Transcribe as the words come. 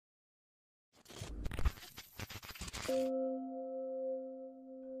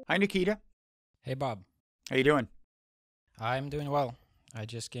Hi, Nikita. Hey, Bob. How you doing? I'm doing well. I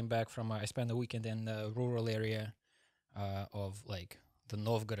just came back from, I spent the weekend in the rural area of like the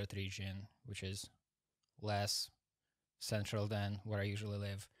Novgorod region, which is less central than where I usually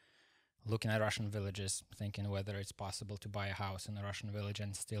live, looking at Russian villages, thinking whether it's possible to buy a house in a Russian village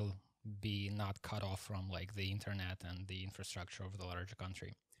and still be not cut off from like the internet and the infrastructure of the larger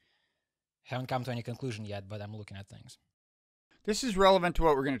country. Haven't come to any conclusion yet, but I'm looking at things. This is relevant to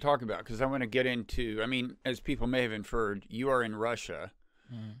what we're going to talk about because I want to get into, as people may have inferred, you are in Russia.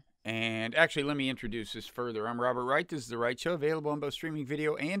 And actually, let me introduce this further. I'm Robert Wright. This is The Wright Show, available on both streaming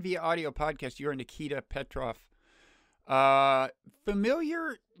video and via audio podcast. You are Nikita Petrov.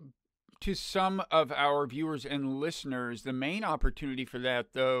 Familiar to some of our viewers and listeners, the main opportunity for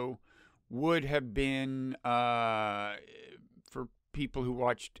that, though, would have been for people who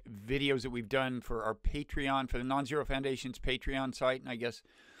watched videos that we've done for our Patreon, for the Nonzero Foundation's Patreon site. And I guess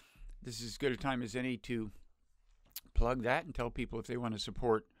this is as good a time as any to plug that and tell people if they want to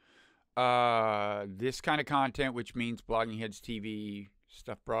support this kind of content, which means Blogging Heads TV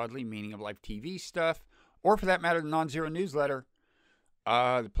stuff broadly, Meaning of Life TV stuff, or for that matter, the Nonzero newsletter.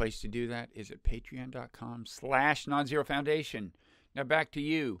 The place to do that is at patreon.com/Nonzero Foundation. Now back to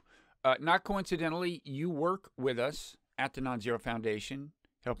you. Not coincidentally, you work with us at the Nonzero Foundation,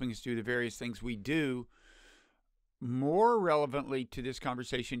 helping us do the various things we do. More relevantly to this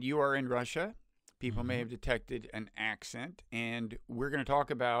conversation, you are in Russia. People may have detected an accent, and we're going to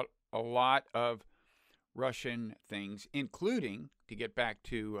talk about a lot of Russian things, including, to get back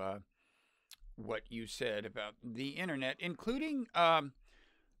to what you said about the internet, including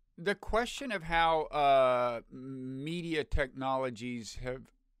the question of how media technologies have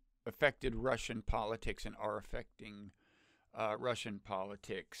affected Russian politics and are affecting Russian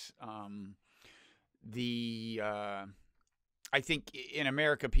politics. I think in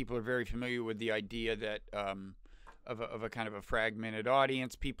America, people are very familiar with the idea that of a kind of a fragmented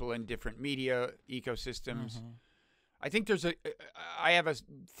audience, people in different media ecosystems. I think I have a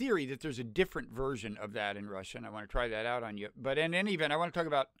theory that there's a different version of that in Russia, and I want to try that out on you. But in any event, I want to talk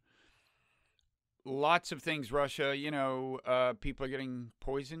about lots of things. Russia, people are getting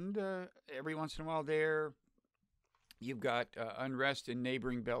poisoned every once in a while there. You've got unrest in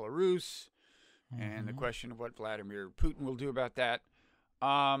neighboring Belarus, and the question of what Vladimir Putin will do about that.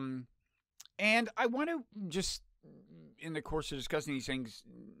 And I want to just, in the course of discussing these things,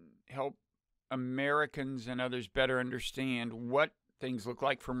 help Americans and others better understand what things look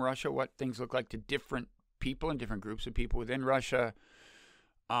like from Russia, what things look like to different people and different groups of people within Russia.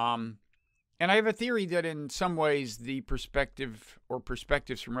 And I have a theory that in some ways the perspective or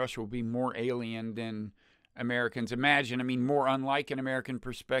perspectives from Russia will be more alien than Americans imagine. More unlike an American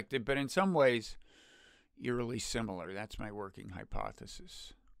perspective, but in some ways eerily similar. That's my working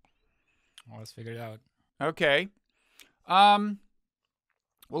hypothesis. Well, let's figure it out. Okay. Well,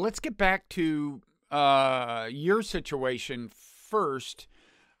 let's get back to your situation first.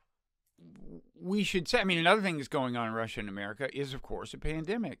 We should say, another thing that's going on in Russia and America is, of course, a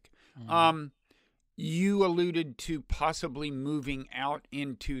pandemic. You alluded to possibly moving out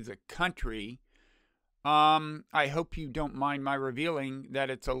into the country. I hope you don't mind my revealing that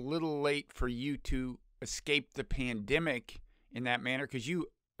it's a little late for you to escape the pandemic in that manner, because you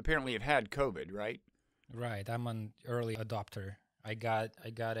apparently have had COVID, right? Right. I'm an early adopter. I got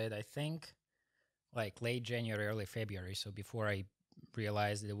it, I think, like late January, early February. So before I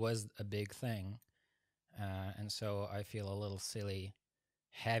realized it was a big thing. And so I feel a little silly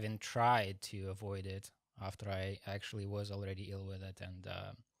having tried to avoid it after I actually was already ill with it and,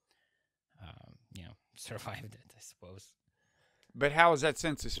 survived it, I suppose. But how is that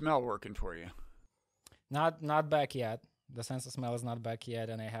sense of smell working for you? Not back yet. The sense of smell is not back yet,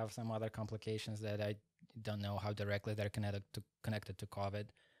 and I have some other complications that I don't know how directly they're connected to COVID.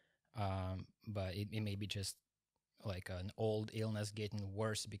 But it may be just like an old illness getting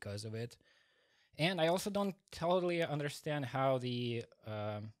worse because of it. And I also don't totally understand how the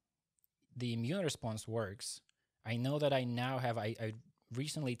immune response works. I know that I now have I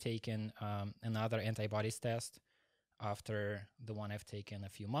recently taken another antibodies test after the one I've taken a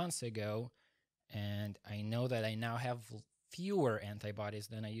few months ago, and I know that I now have fewer antibodies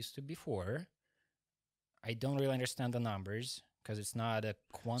than I used to before. I don't really understand the numbers because it's not a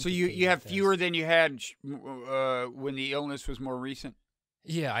quantitative So you have test. fewer than you had when the illness was more recent?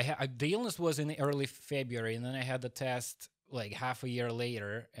 Yeah, the illness was in early February, and then I had the test like half a year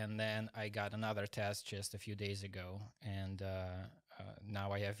later, and then I got another test just a few days ago, and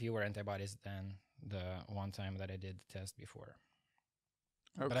now I have fewer antibodies than the one time that I did the test before.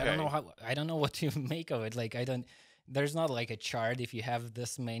 Okay. But I don't know what to make of it. Like there's not like a chart. If you have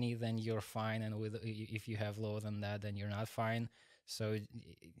this many, then you're fine, and if you have lower than that, then you're not fine. So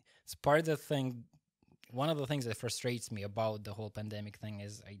it's part of the thing. One of the things that frustrates me about the whole pandemic thing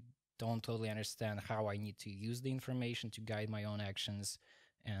is I don't totally understand how I need to use the information to guide my own actions,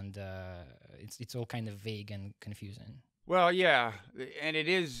 and it's all kind of vague and confusing. Well, yeah, and it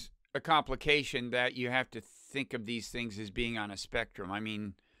is a complication that you have to think of these things as being on a spectrum. I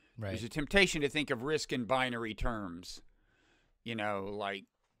mean, there's a temptation to think of risk in binary terms. Like,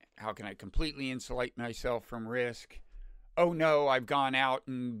 how can I completely insulate myself from risk? Oh no, I've gone out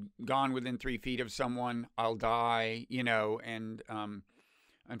and gone within 3 feet of someone, I'll die. And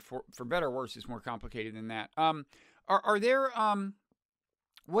for better or worse, it's more complicated than that. Are there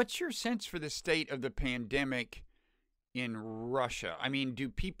what's your sense for the state of the pandemic in Russia? I mean, do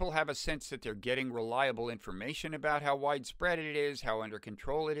people have a sense that they're getting reliable information about how widespread it is, how under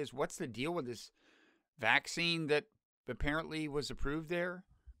control it is? What's the deal with this vaccine that apparently was approved there?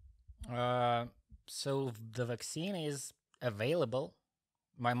 So the vaccine is available.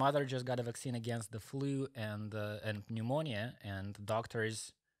 My mother just got a vaccine against the flu and pneumonia, and the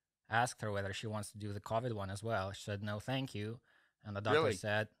doctors asked her whether she wants to do the COVID one as well. She said no, thank you. And the doctor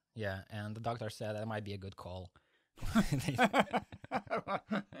said, yeah, and the doctor said that might be a good call.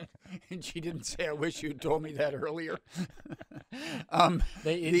 And she didn't say, I wish you'd told me that earlier.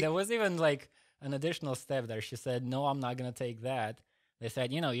 There was even like an additional step there. She said, no, I'm not going to take that. They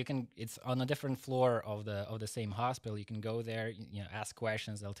said, you can, it's on a different floor of the same hospital. You can go there, ask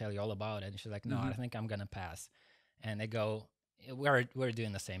questions. They'll tell you all about it. And she's like, no, I think I'm going to pass. And they go, we're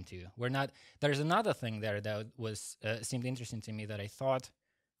doing the same too. We're not. There's another thing there that was seemed interesting to me that I thought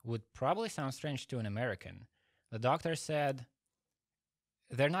would probably sound strange to an American. The doctor said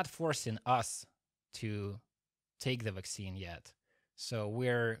they're not forcing us to take the vaccine yet. So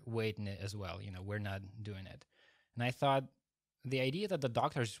we're waiting as well. We're not doing it. And I thought the idea that the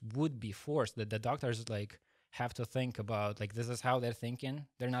doctors would be forced, that the doctors like have to think about like this is how they're thinking.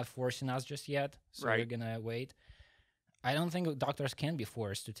 They're not forcing us just yet. So we're going to wait. I don't think doctors can be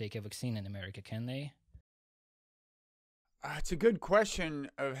forced to take a vaccine in America, can they? It's a good question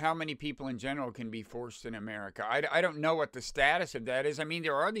of how many people in general can be forced in America. I don't know what the status of that is. I mean,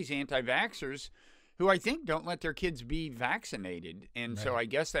 there are these anti-vaxxers who I think don't let their kids be vaccinated. And so I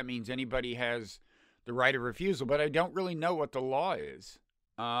guess that means anybody has the right of refusal. But I don't really know what the law is.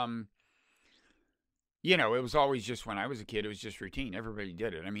 It was always just when I was a kid, it was just routine. Everybody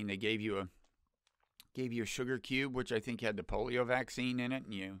did it. I mean, they gave you a sugar cube, which I think had the polio vaccine in it.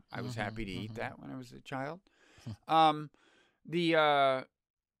 And I was happy to eat that when I was a child.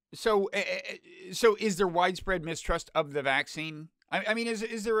 So is there widespread mistrust of the vaccine? I mean,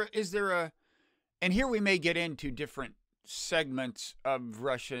 is there a, and here we may get into different segments of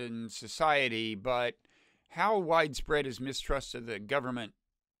Russian society, but how widespread is mistrust of the government,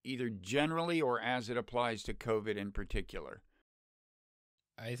 either generally or as it applies to COVID in particular?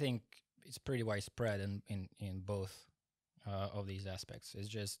 I think it's pretty widespread in both of these aspects. It's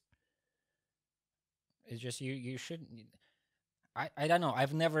just you should. I don't know.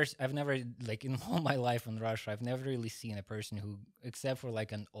 I've never like in all my life in Russia, I've never really seen a person who, except for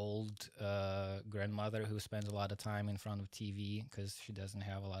like an old grandmother who spends a lot of time in front of TV because she doesn't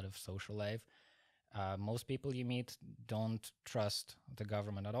have a lot of social life. Most people you meet don't trust the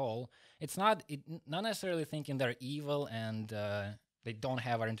government at all. It's not necessarily thinking they're evil and they don't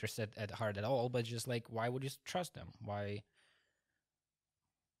have our interest at heart at all, but just like, why would you trust them? Why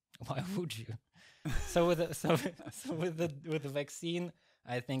would you? So with the vaccine,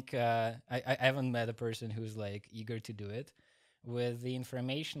 I think I haven't met a person who's like eager to do it. With the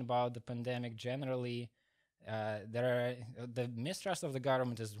information about the pandemic generally, the mistrust of the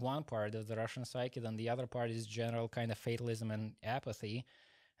government is one part of the Russian psyche, and the other part is general kind of fatalism and apathy,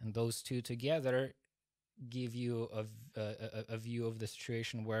 and those two together give you a view of the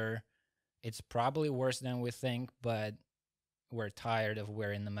situation where it's probably worse than we think, but we're tired of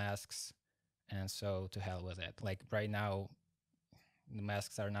wearing the masks. And so to hell with it. Like right now, the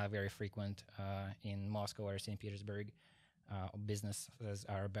masks are not very frequent in Moscow or St. Petersburg. Businesses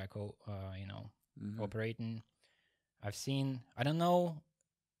are back, operating. I've seen, I don't know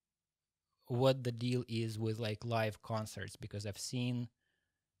what the deal is with like live concerts because I've seen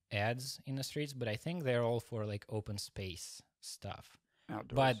ads in the streets, but I think they're all for like open space stuff.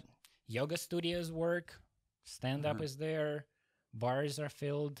 Outdoors. But yoga studios work, stand-up is there, bars are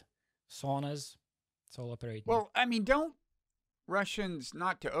filled. Saunas, it's all operating. Well, I mean, don't Russians,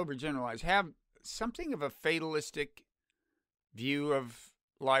 not to overgeneralize, have something of a fatalistic view of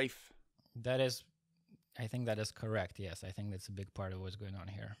life? I think that is correct, yes. I think that's a big part of what's going on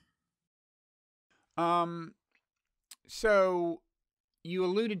here. So you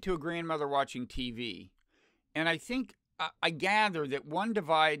alluded to a grandmother watching TV, and I think I gather that one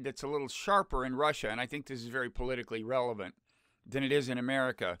divide that's a little sharper in Russia, and I think this is very politically relevant than it is in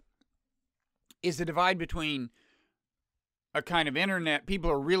America, is the divide between a kind of internet, people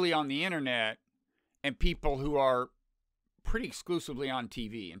who are really on the internet, and people who are pretty exclusively on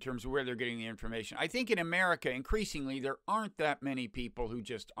TV in terms of where they're getting the information. I think in America, increasingly, there aren't that many people who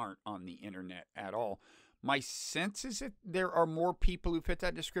just aren't on the internet at all. My sense is that there are more people who fit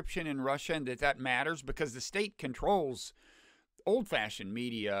that description in Russia, and that matters because the state controls old-fashioned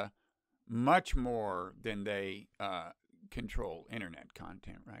media much more than they control internet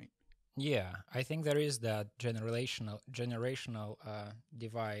content, right? Yeah, I think there is that generational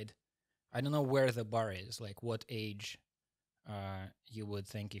divide. I don't know where the bar is, like what age you would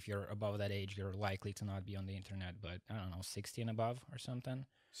think if you're above that age, you're likely to not be on the internet, but I don't know, 60 and above or something.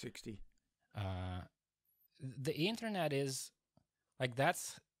 60. The internet is, like,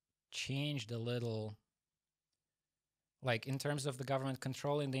 that's changed a little. Like, in terms of the government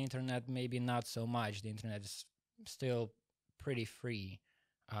controlling the internet, maybe not so much. The internet is still pretty free,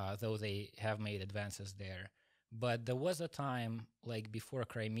 though they have made advances there. But there was a time, like before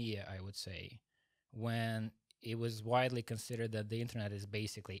Crimea, I would say, when it was widely considered that the internet is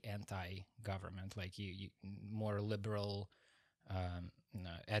basically anti-government. Like, you more liberal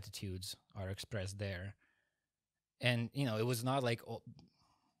attitudes are expressed there. And, it was not like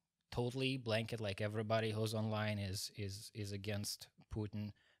totally blanket, like everybody who's online is against Putin,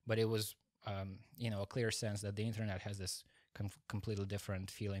 but it was a clear sense that the internet has this completely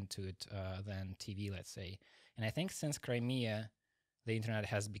different feeling to it than TV, let's say. And I think since Crimea, the internet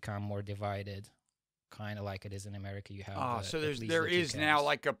has become more divided, kind of like it is in America. You have so there is now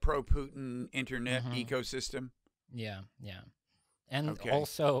like a pro-Putin internet ecosystem. Yeah, and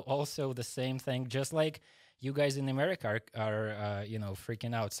also the same thing, just like you guys in America are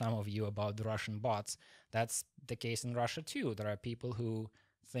freaking out, some of you, about the Russian bots. That's the case in Russia too. There are people who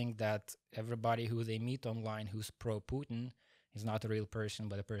think that everybody who they meet online who's pro-Putin is not a real person,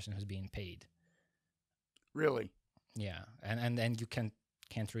 but a person who's being paid. Really? Yeah, and you can't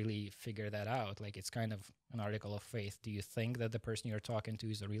really figure that out. Like, it's kind of an article of faith. Do you think that the person you're talking to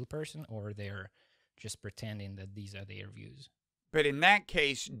is a real person, or they're just pretending that these are their views? But in that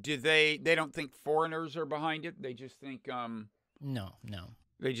case, do they don't think foreigners are behind it? They just think No.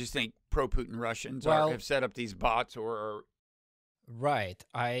 They just think pro-Putin Russians have set up these bots or right.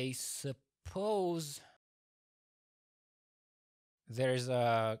 I suppose there's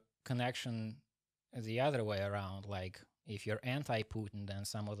a connection the other way around. Like, if you're anti-Putin, then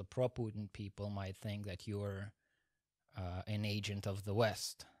some of the pro-Putin people might think that you're an agent of the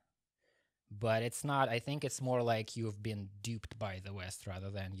West. But it's not. I think it's more like you've been duped by the West rather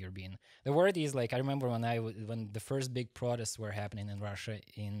than you're being. The word is, like, I remember when the first big protests were happening in Russia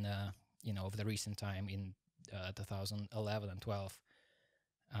in of the recent time in 2011 and 12.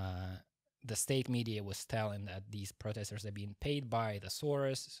 The state media was telling that these protesters are being paid by the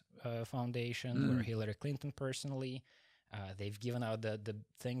Soros Foundation or Hillary Clinton personally. They've given out the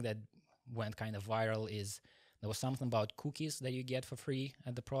thing that went kind of viral is. There was something about cookies that you get for free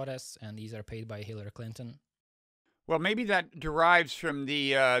at the protests, and these are paid by Hillary Clinton. Well, maybe that derives from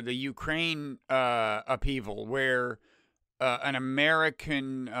the Ukraine upheaval, where an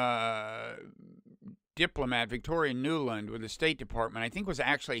American diplomat, Victoria Nuland, with the State Department, I think was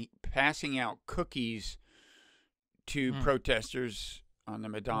actually passing out cookies to protesters on the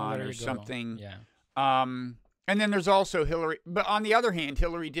Maidan or something. Yeah. And then there's also Hillary. But on the other hand,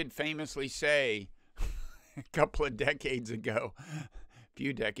 Hillary did famously say a few decades ago,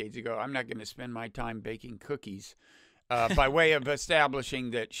 I'm not going to spend my time baking cookies, by way of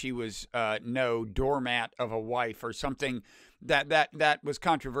establishing that she was no doormat of a wife or something that was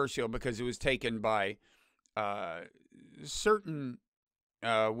controversial because it was taken by certain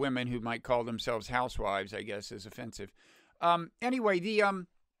women who might call themselves housewives, I guess, as offensive. Anyway,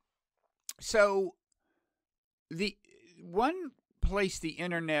 so the one place the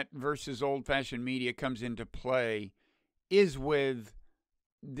internet versus old-fashioned media comes into play is with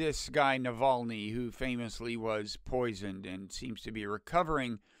this guy Navalny, who famously was poisoned and seems to be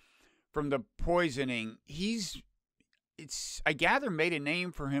recovering from the poisoning. I gather, made a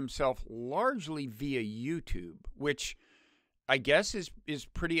name for himself largely via YouTube, which I guess is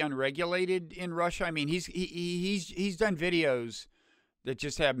pretty unregulated in Russia. I mean, he's done videos that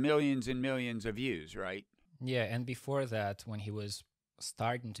just have millions and millions of views, right? Yeah, and before that, when he was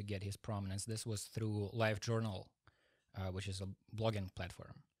starting to get his prominence, this was through LiveJournal, which is a blogging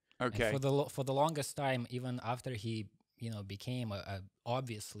platform. Okay. And for the longest time, even after he became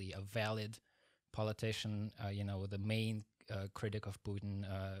obviously a valid politician, the main critic of Putin,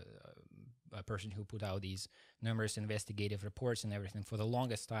 a person who put out these numerous investigative reports and everything. For the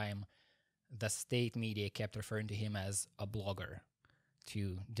longest time, the state media kept referring to him as a blogger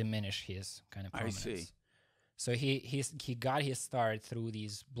to diminish his kind of prominence. I see. So he got his start through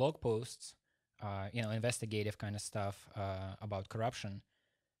these blog posts, investigative kind of stuff about corruption.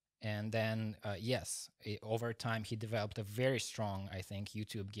 And then, over time, he developed a very strong, I think,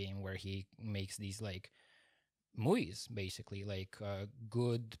 YouTube game where he makes these like movies, basically, like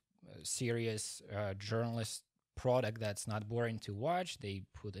good, serious journalist product that's not boring to watch. They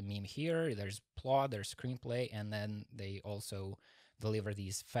put a meme here, there's plot, there's screenplay, and then they also deliver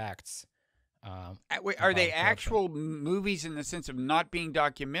these facts. Wait, are they actual movies in the sense of not being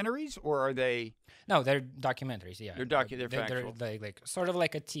documentaries, or are they? No, they're documentaries. Yeah, they're factual. They're like sort of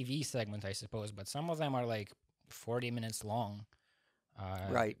like a TV segment, I suppose. But some of them are like 40 minutes long.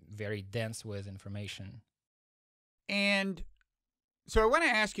 Right. Very dense with information. And so I want to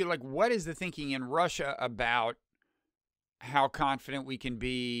ask you, like, what is the thinking in Russia about how confident we can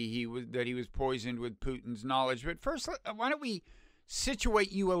be that he was poisoned with Putin's knowledge? But first, why don't we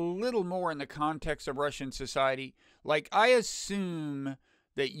situate you a little more in the context of Russian society? Like, I assume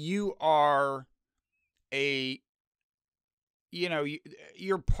that you are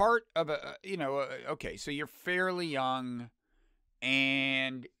you're part of okay, so you're fairly young,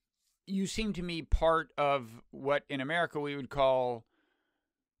 and you seem to me part of what in America we would call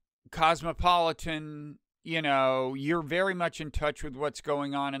cosmopolitan. You're very much in touch with what's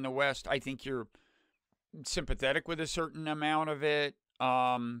going on in the West. I think you're sympathetic with a certain amount of it.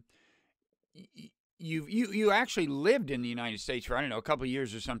 You actually lived in the United States for, I don't know, a couple of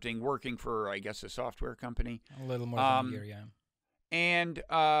years or something, working for, I guess, a software company. A little more than a year, yeah. And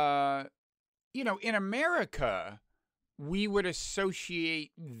in America, we would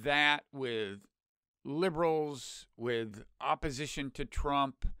associate that with liberals, with opposition to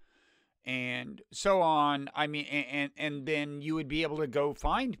Trump, and so on. I mean, and then you would be able to go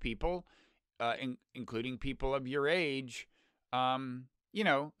find people, including people of your age, who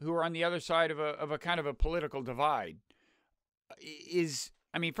are on the other side of a kind of a political divide.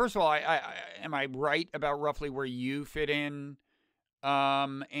 First of all, am I right about roughly where you fit in?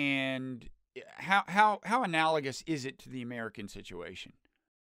 And how analogous is it to the American situation?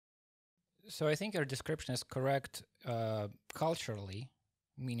 So I think your description is correct culturally,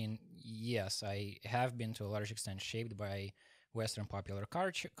 meaning, yes, I have been to a large extent shaped by Western popular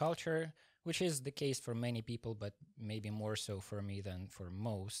culture, which is the case for many people, but maybe more so for me than for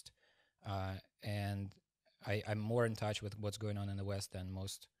most. And I'm more in touch with what's going on in the West than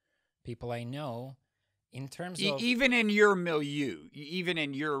most people I know. In terms of even in your milieu, even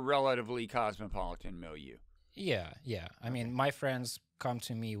in your relatively cosmopolitan milieu. Yeah. I mean, my friends come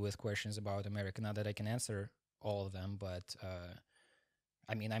to me with questions about America. Not that I can answer all of them, but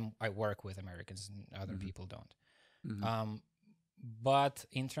I work with Americans, and other people don't. Mm-hmm. But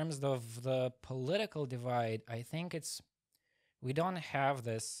in terms of the political divide, I think we don't have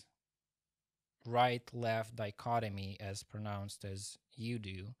this right-left dichotomy as pronounced as you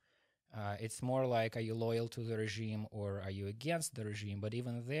do. It's more like, are you loyal to the regime or are you against the regime? But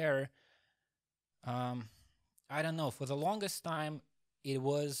even there, I don't know. For the longest time, it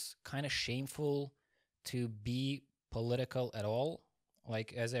was kind of shameful to be political at all.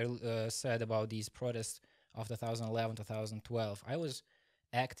 Like, as I said about these protests of 2011, 2012, I was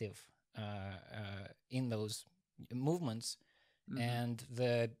active in those movements, and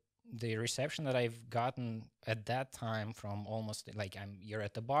the reception that I've gotten at that time from almost like you're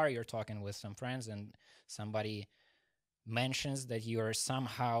at the bar, you're talking with some friends, and somebody mentions that you are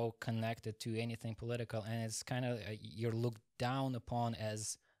somehow connected to anything political, and it's kind of you're looked down upon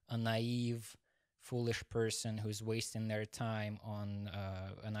as a naive, foolish person who's wasting their time on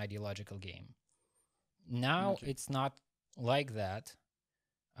an ideological game. Now it's not like that.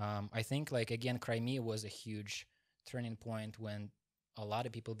 I think, like, again, Crimea was a huge turning point when a lot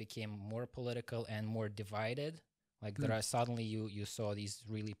of people became more political and more divided. Like, there are suddenly you saw these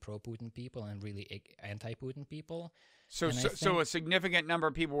really pro-Putin people and really anti-Putin people. So a significant number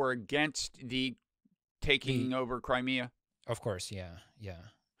of people were against the taking over Crimea? Of course, yeah.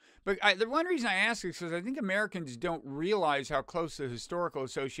 But the one reason I ask is because I think Americans don't realize how close the historical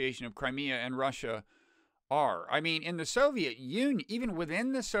association of Crimea and Russia are. I mean, in the Soviet Union, even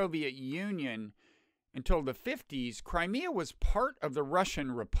within the Soviet Union, until the 50s, Crimea was part of the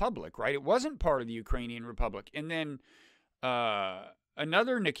Russian Republic, right? It wasn't part of the Ukrainian Republic. And then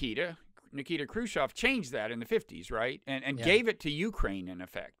another Nikita Khrushchev changed that in the 50s, right? And gave it to Ukraine, in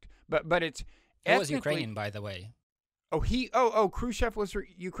effect. But it's It was Ukrainian, by the way. Oh, Khrushchev was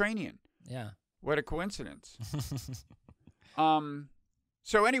Ukrainian. Yeah. What a coincidence.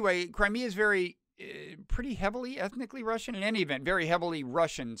 So anyway, Crimea is pretty heavily ethnically Russian. In any event, very heavily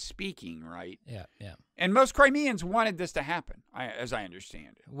Russian speaking, right? Yeah, yeah. And most Crimeans wanted this to happen, as I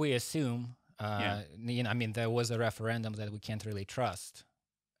understand it. We assume, I mean, there was a referendum that we can't really trust.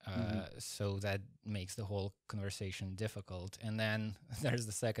 So that makes the whole conversation difficult. And then there's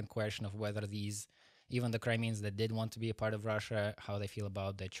the second question of whether even the Crimeans that did want to be a part of Russia, how they feel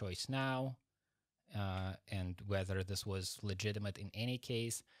about their choice now, and whether this was legitimate in any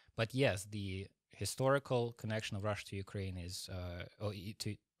case. But yes, the historical connection of Russia to Ukraine is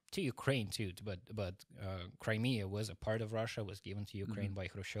to Ukraine too. But Crimea was a part of Russia, was given to Ukraine by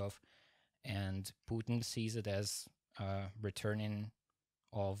Khrushchev, and Putin sees it as returning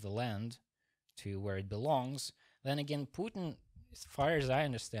of the land to where it belongs. Then again, Putin, as far as I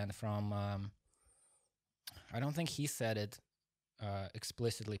understand from, I don't think he said it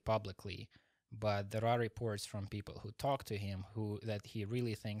explicitly publicly, but there are reports from people who talk to him that he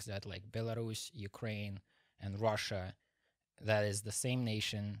really thinks that like Belarus, Ukraine, and Russia, that is the same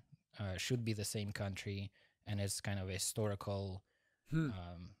nation, should be the same country, and it's kind of a historical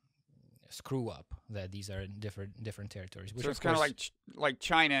screw up that these are different territories. Which so it's kind of like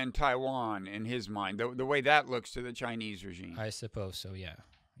China and Taiwan in his mind, the way that looks to the Chinese regime. I suppose so. Yeah.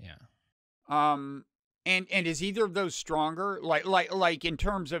 And is either of those stronger? Like in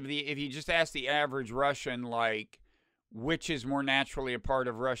terms of if you just ask the average Russian, like which is more naturally a part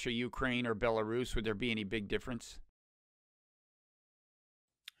of Russia, Ukraine, or Belarus, would there be any big difference?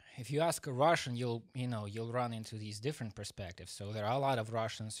 If you ask a Russian, you'll run into these different perspectives. So there are a lot of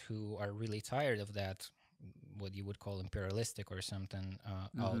Russians who are really tired of that, what you would call imperialistic or something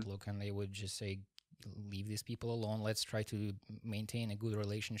outlook, and they would just say, leave these people alone. Let's try to maintain a good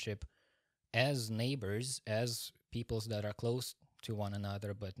relationship as neighbors, as peoples that are close to one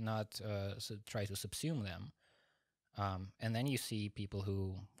another, but not try to subsume them. And then you see people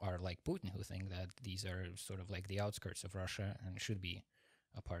who are like Putin, who think that these are sort of like the outskirts of Russia and should be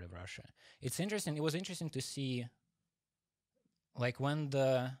a part of Russia. It's interesting. It was interesting to see, like when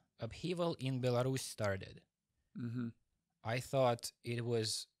the upheaval in Belarus started, I thought it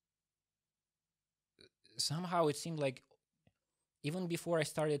was, somehow it seemed like, even before I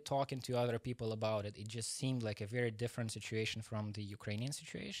started talking to other people about it, it just seemed like a very different situation from the Ukrainian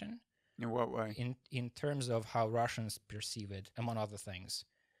situation. In what way? In terms of how Russians perceive it, among other things.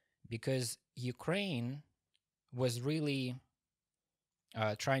 Because Ukraine was really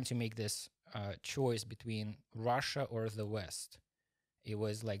trying to make this choice between Russia or the West. It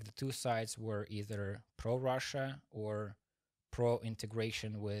was like the two sides were either pro-Russia or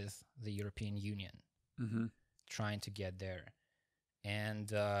pro-integration with the European Union, trying to get there.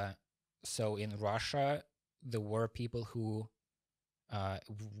 And so in Russia, there were people who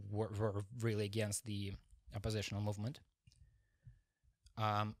were really against the oppositional movement.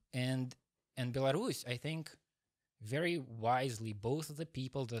 And Belarus, I think, very wisely, both of the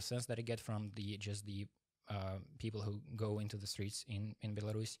people, the sense that I get from the people who go into the streets in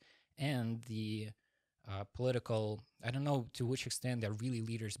Belarus, and the political, I don't know to which extent they're really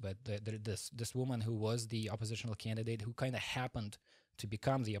leaders, but this woman who was the oppositional candidate, who kind of happened to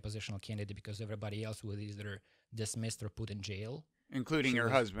become the oppositional candidate because everybody else was either dismissed or put in jail. Including her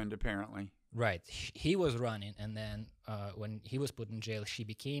husband, apparently. Right. He was running, and then when he was put in jail, she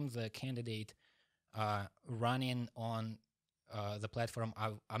became the candidate running on the platform.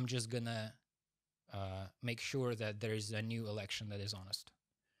 I'm just gonna make sure that there is a new election that is honest.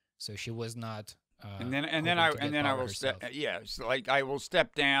 So she was not. And then I will step. Yes, like I will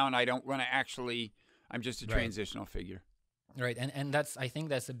step down. I don't want to actually. I'm just a transitional figure. Right, and I think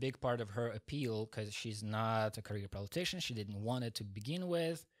that's a big part of her appeal, because she's not a career politician. She didn't want it to begin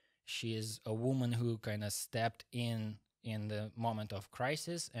with. She is a woman who kind of stepped in the moment of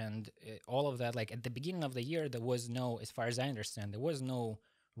crisis, and all of that. Like at the beginning of the year, there was no, as far as I understand, there was no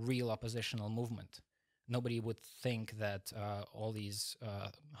real oppositional movement. Nobody would think that all these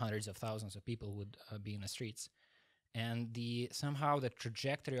hundreds of thousands of people would be in the streets, and somehow the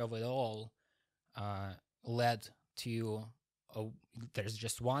trajectory of it all led to there's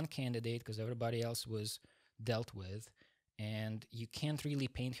just one candidate because everybody else was dealt with, and you can't really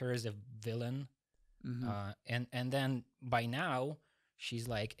paint her as a villain. And then by now she's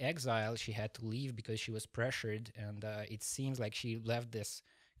like exiled. She had to leave because she was pressured, and it seems like she left this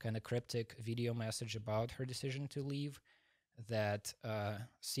kind of cryptic video message about her decision to leave that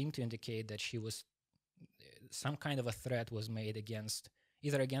seemed to indicate that she was, some kind of a threat was made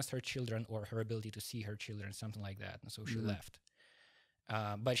either against her children or her ability to see her children, something like that. And so she left.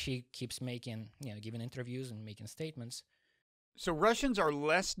 But she keeps giving interviews and making statements. So Russians are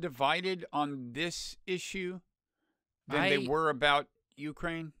less divided on this issue than they I were about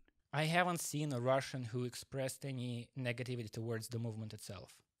Ukraine? I haven't seen a Russian who expressed any negativity towards the movement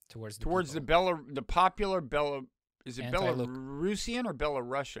itself, towards the Towards people. the popular is it Anti-look. Belarusian or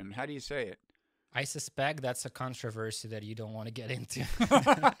Belarusian? How do you say it? I suspect that's a controversy that you don't want to get into.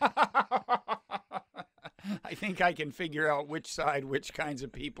 I think I can figure out which side which kinds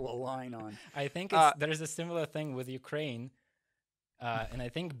of people align on. I think Uh, there's a similar thing with Ukraine, and I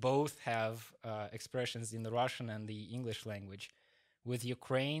think both have expressions in the Russian and the English language. With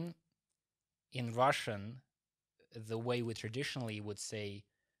Ukraine, in Russian, the way we traditionally would say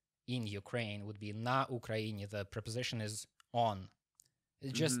in Ukraine would be na Ukrainie. The preposition is on.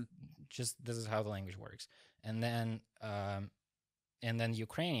 It just this is how the language works. And then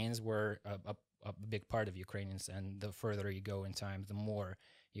Ukrainians were a big part of Ukrainians, and the further you go in time, the more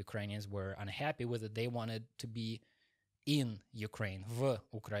Ukrainians were unhappy with it. They wanted to be in Ukraine, в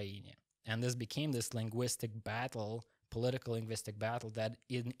Украине. And this became this linguistic battle, political linguistic battle that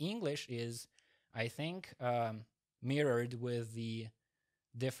in English is, I think, mirrored with the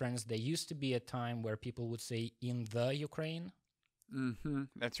difference. There used to be a time where people would say in the Ukraine.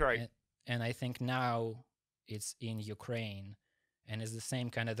 That's right. And I think now it's in Ukraine. And it's the same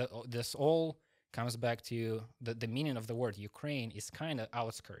kind of, this all comes back to the meaning of the word. Ukraine is kind of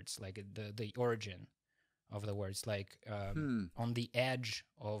outskirts, like the origin of the word. It's like on the edge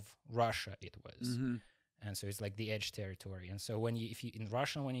of Russia it was. And so it's like the edge territory. And so if you in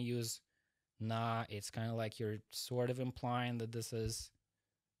Russian, when you use na, it's kind of like you're sort of implying that this is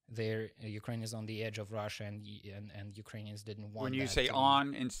Ukraine is on the edge of Russia, and Ukrainians didn't want. When you that say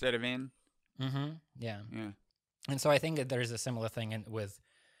on instead of in. Yeah. Yeah. And so I think that there is a similar thing with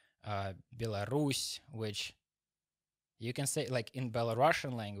Belarus, which you can say like in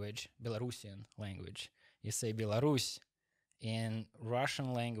Belarusian language, you say Belarus. In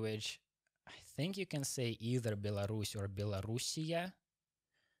Russian language, I think you can say either Belarus or Belarusia.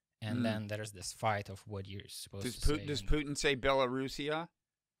 And then there's this fight of what you're supposed to say. Does Putin say Belarusia?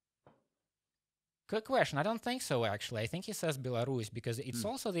 Good question. I don't think so, actually. I think he says Belarus because it's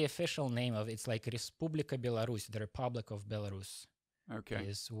also the official name of it's like Respublika Belarus, the Republic of Belarus. Okay.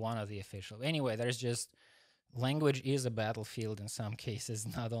 Is one of the official. Anyway, there's just language is a battlefield in some cases,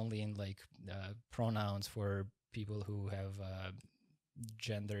 not only in like pronouns for people who have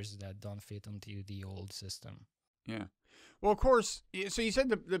genders that don't fit into the old system. Yeah. Well, of course, so you said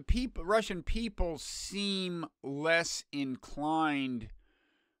the Russian people seem less inclined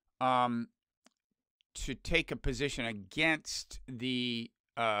to take a position against the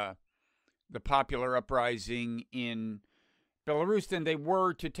popular uprising in Belarus than they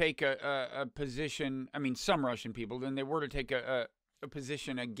were to take a position. I mean, some Russian people than they were to take a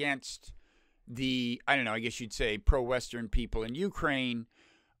position against the, I don't know, I guess you'd say pro-Western people in Ukraine.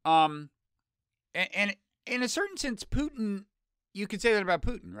 And in a certain sense, Putin, you could say that about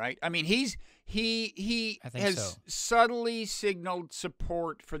Putin, right? I mean, he has subtly signaled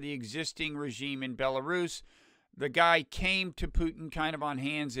support for the existing regime in Belarus. The guy came to Putin kind of on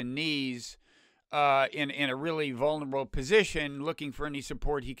hands and knees in a really vulnerable position, looking for any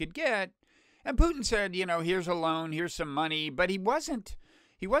support he could get. And Putin said, here's a loan, here's some money, but he wasn't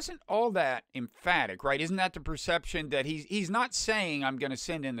all that emphatic, right? Isn't that the perception that he's not saying, I'm going to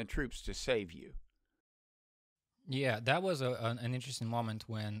send in the troops to save you? Yeah, that was an interesting moment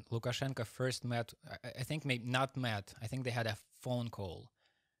when Lukashenko first met. I think maybe not met. I think they had a phone call.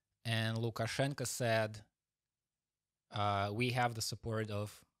 And Lukashenko said, we have the support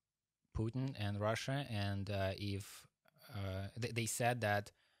of Putin and Russia. And if they said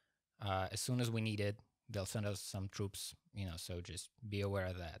that as soon as we need it, they'll send us some troops, so just be aware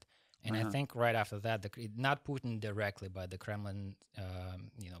of that. And I think right after that, not Putin directly, but the Kremlin,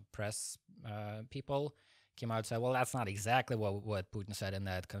 press people came out and said, well, that's not exactly what Putin said in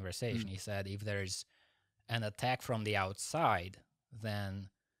that conversation. He said if there's an attack from the outside, then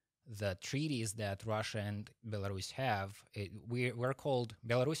the treaties that Russia and Belarus have, we're called,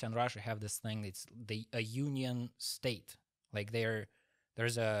 Belarus and Russia have this thing, it's a union state. Like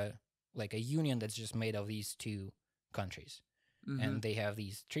there's a union that's just made of these two countries. And they have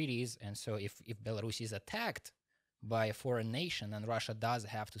these treaties. And so if Belarus is attacked by a foreign nation, then Russia does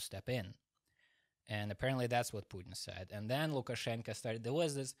have to step in. And apparently that's what Putin said. And then Lukashenko started,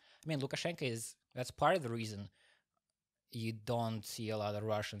 Lukashenko that's part of the reason you don't see a lot of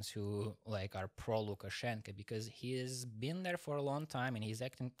Russians who are pro-Lukashenko, because he has been there for a long time and he's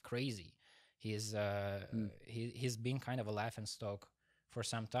acting crazy. He's been kind of a laughingstock for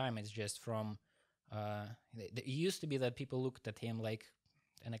some time. It's just from, it used to be that people looked at him like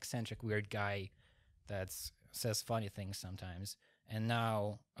an eccentric, weird guy that's says funny things sometimes, and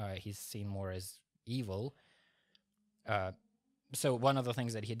now he's seen more as evil. So one of the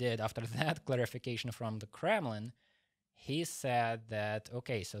things that he did after that clarification from the Kremlin, he said that,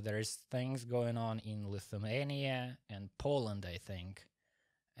 okay, so there's things going on in Lithuania and Poland, I think,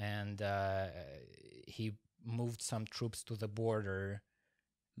 and he moved some troops to the border,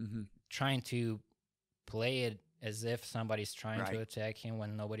 trying to play it as if somebody's trying to attack him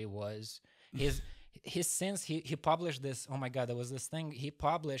when nobody was. Since he published this, oh my God, there was this thing, he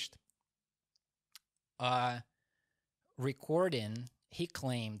published recording. He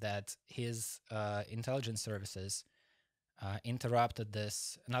claimed that his intelligence services interrupted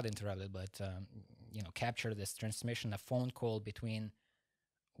this, not interrupted, but captured this transmission, a phone call between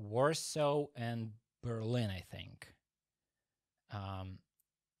Warsaw and Berlin, I think,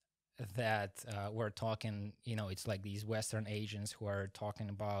 that we're talking, it's like these Western agents who are talking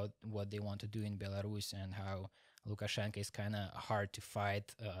about what they want to do in Belarus and how Lukashenko is kind of hard to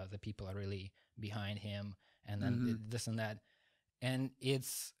fight. The people are really behind him, and then this and that. And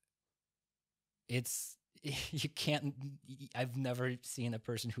it's you can't, I've never seen a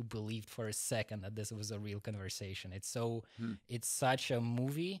person who believed for a second that this was a real conversation. It's such a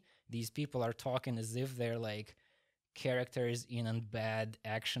movie. These people are talking as if they're like characters in a bad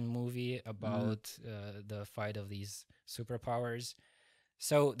action movie about the fight of these superpowers.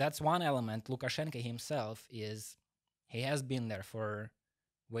 So that's one element. Lukashenko himself he has been there for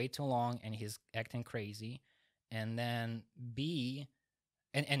way too long, and he's acting crazy. And then B,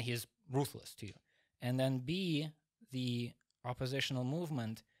 and he's ruthless too. And then B, the oppositional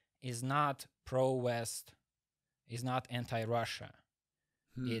movement is not pro-West, is not anti-Russia.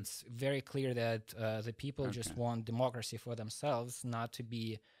 It's very clear that the people just want democracy for themselves, not to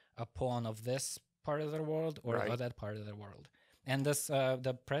be a pawn of this part of the world or that part of the world. And this,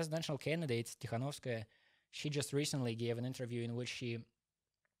 the presidential candidate, Tikhanovskaya, she just recently gave an interview in which she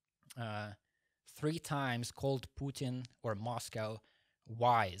 3 times called Putin or Moscow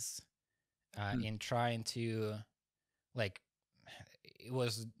wise in trying to, like, it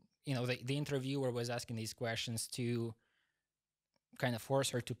was, the interviewer was asking these questions to kind of force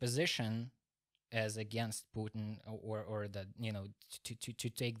her to position as against Putin or that, to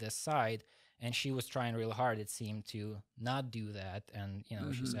take this side. And she was trying real hard, it seemed, to not do that. And,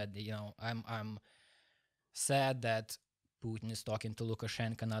 she said, I'm sad that Putin is talking to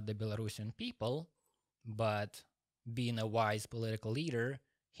Lukashenko, not the Belarusian people, but being a wise political leader,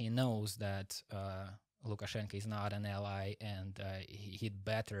 he knows that Lukashenko is not an ally, and he'd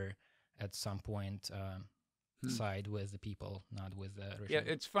better at some point side with the people, not with the regime. Yeah,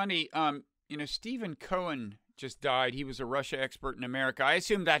 it's funny. Stephen Cohen just died. He was a Russia expert in America. I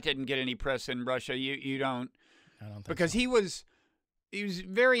assume that didn't get any press in Russia. You don't? I don't think because so. he was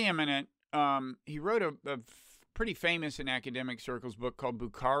very eminent. He wrote a pretty famous in academic circles book called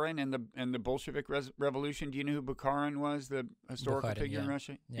Bukharin and the Bolshevik Revolution. Do you know who Bukharin was, the historical figure in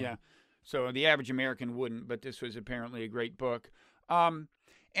Russia? Yeah. So the average American wouldn't, but this was apparently a great book. And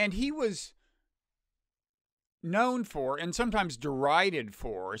he was known for, and sometimes derided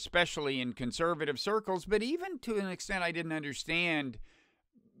for, especially in conservative circles, but even to an extent I didn't understand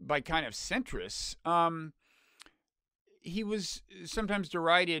by kind of centrists, he was sometimes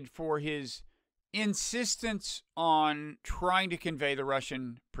derided for his insistence on trying to convey the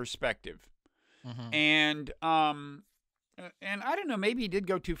Russian perspective. And I don't know, maybe he did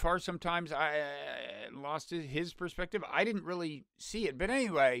go too far sometimes. I lost his perspective. I didn't really see it. But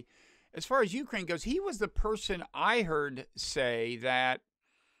anyway, as far as Ukraine goes, he was the person I heard say that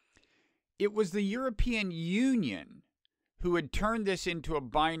it was the European Union who had turned this into a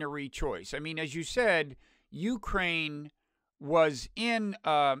binary choice. I mean, as you said, Ukraine was in,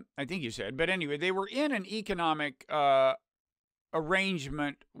 I think you said, but anyway, they were in an economic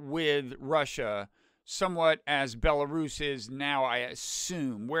arrangement with Russia, somewhat as Belarus is now, I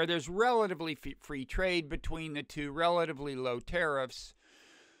assume, where there's relatively free trade between the two, relatively low tariffs.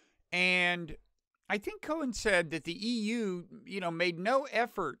 And I think Cohen said that the EU, made no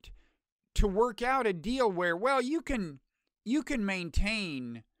effort to work out a deal where, well, you can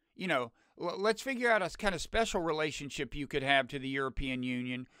maintain, let's figure out a kind of special relationship you could have to the European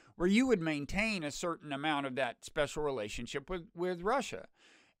Union where you would maintain a certain amount of that special relationship with Russia.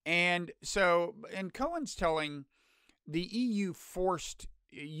 And so, and Cohen's telling the EU forced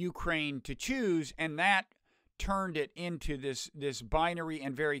Ukraine to choose, and that turned it into this binary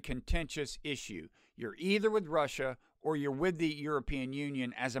and very contentious issue. You're either with Russia or you're with the European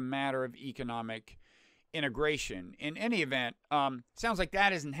Union as a matter of economic integration. In any event, sounds like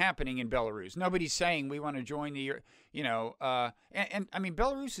that isn't happening in Belarus. Nobody's saying we want to join the, and I mean,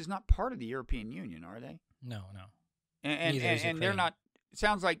 Belarus is not part of the European Union, are they? No, no. And Neither is they're Ukraine. not.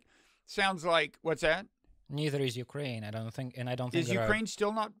 Sounds like what's that? Neither is Ukraine. I don't think, and I don't think Is there Ukraine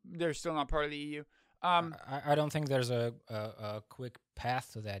still not? They're still not part of the EU. I don't think there's a quick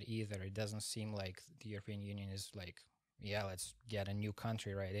path to that either. It doesn't seem like the European Union is like, yeah, let's get a new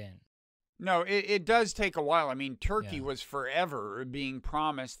country right in. No, it does take a while. I mean, Turkey Yeah. was forever being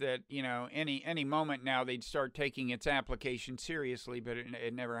promised that any moment now they'd start taking its application seriously, but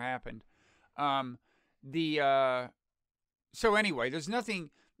it never happened. Um, the So anyway, there's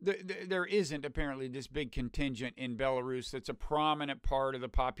nothing. There isn't apparently this big contingent in Belarus that's a prominent part of the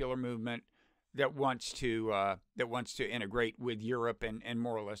popular movement that wants to integrate with Europe and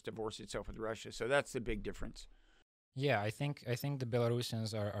more or less divorce itself with Russia. So that's the big difference. Yeah, I think the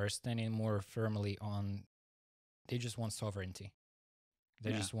Belarusians are standing more firmly on. They just want sovereignty. They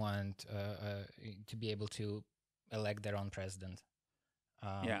Yeah. just want to be able to elect their own president.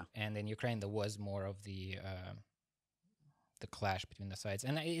 Yeah. And in Ukraine, there was more of the clash between the sides,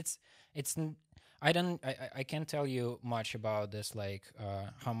 and I can't tell you much about this, like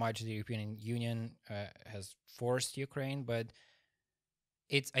how much the European Union has forced Ukraine, but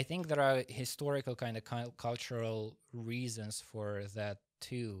I think there are historical kind of cultural reasons for that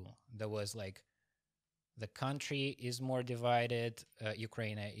too. There was like the country is more divided.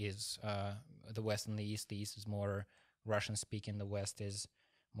 Ukraine is the West and the East. The East is more Russian speaking. The West is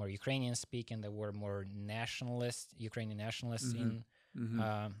more Ukrainian speaking. There were more Ukrainian nationalists in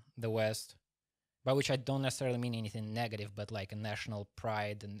the West, by which I don't necessarily mean anything negative, but like a national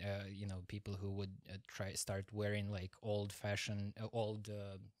pride and people who would start wearing like old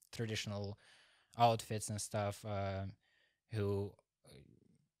traditional outfits and stuff, who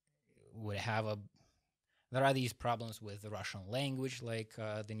would have there are these problems with the Russian language, like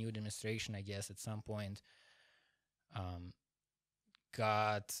the new administration, I guess, at some point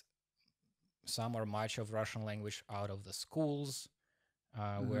got some or much of Russian language out of the schools,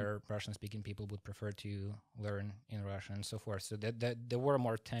 where Russian-speaking people would prefer to learn in Russian and so forth. So there were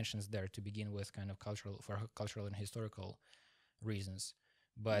more tensions there to begin with, kind of cultural and historical reasons.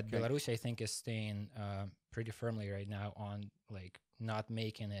 But Belarus, I think, is staying pretty firmly right now on like not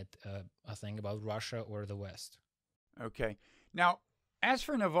making it a thing about Russia or the West. Okay. Now, as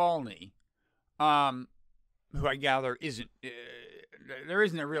for Navalny, who I gather isn't, there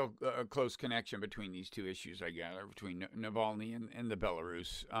isn't a real close connection between these two issues, I gather, between Navalny and the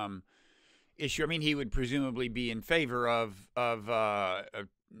Belarus issue. I mean, he would presumably be in favor of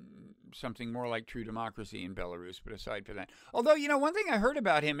something more like true democracy in Belarus, but aside from that. Although, one thing I heard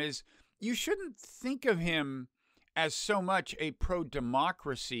about him is you shouldn't think of him as so much a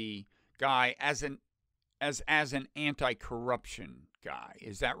pro-democracy guy as an anti-corruption guy.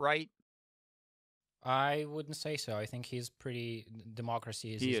 Is that right? I wouldn't say so. I think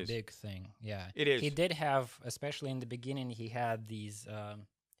democracy is his big thing. Yeah. It is. He did have, especially in the beginning, he had these,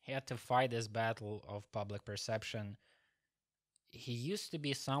 he had to fight this battle of public perception. He used to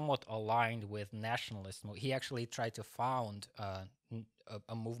be somewhat aligned with nationalism. He actually tried to found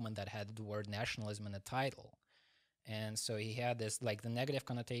a movement that had the word nationalism in the title. And so he had this, like, the negative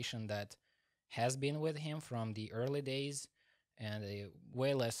connotation that has been with him from the early days, and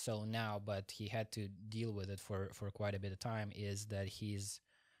way less so now, but he had to deal with it for quite a bit of time, is that he's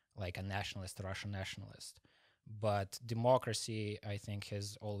like a nationalist, Russian nationalist. But democracy, I think,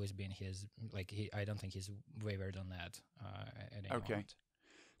 has always been his, like, I don't think he's wavered on that at any moment.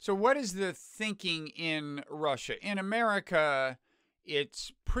 So what is the thinking in Russia? In America,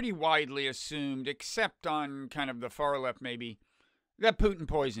 it's pretty widely assumed, except on kind of the far left maybe, that Putin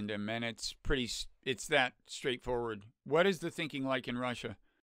poisoned him, and it's that straightforward. What is the thinking like in Russia?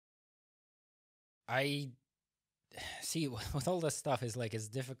 I see with all this stuff is like it's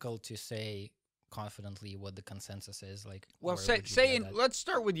difficult to say confidently what the consensus is. Like, well, let's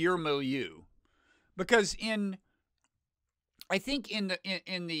start with your milieu, because I think in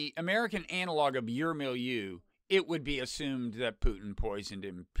the American analog of your milieu, it would be assumed that Putin poisoned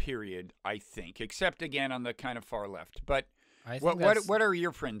him. Period. I think, except again on the kind of far left, but. What are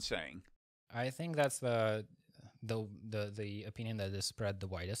your friends saying? I think that's the opinion that is spread the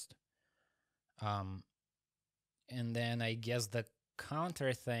widest. And then I guess the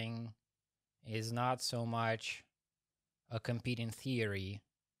counter thing is not so much a competing theory,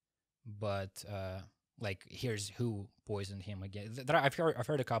 but like here's who poisoned him again. I've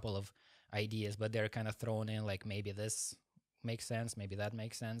heard a couple of ideas, but they're kind of thrown in like maybe this makes sense, maybe that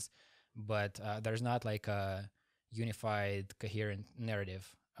makes sense, but there's not like a unified, coherent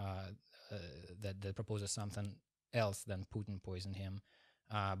narrative that proposes something else than Putin poisoned him.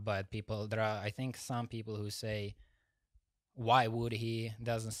 But there are, I think, some people who say why would he?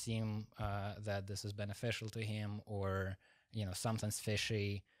 Doesn't seem that this is beneficial to him, or something's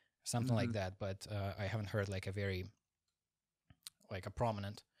fishy, something like that. But I haven't heard like a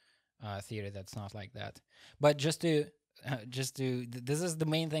prominent theory that's not like that. But this is the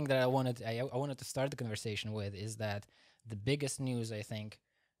main thing that I wanted to start the conversation with, is that the biggest news, I think,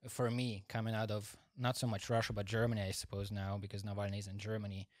 for me, coming out of not so much Russia but Germany, I suppose now, because Navalny is in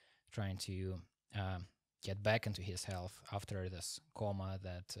Germany trying to get back into his health after this coma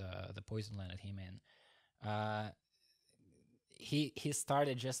that the poison landed him in. He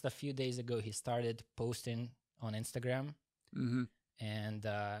started just a few days ago. He started posting on Instagram, and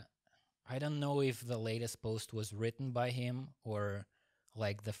I don't know if the latest post was written by him or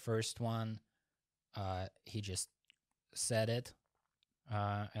like the first one. He just said it,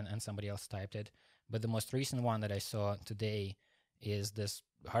 and somebody else typed it. But the most recent one that I saw today is this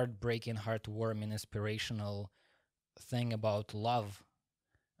heartbreaking, heartwarming, inspirational thing about love,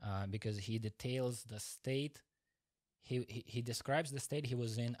 because he details the state. He describes the state he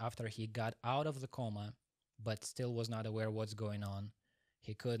was in after he got out of the coma, but still was not aware what's going on.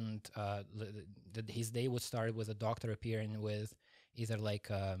 He couldn't. His day would start with a doctor appearing with either like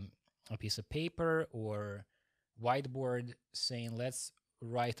a piece of paper or whiteboard saying, "Let's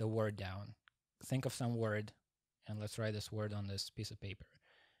write a word down. Think of some word, and let's write this word on this piece of paper."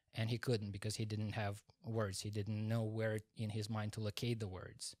 And he couldn't, because he didn't have words. He didn't know where in his mind to locate the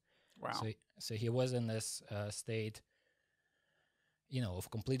words. Wow. So he was in this state,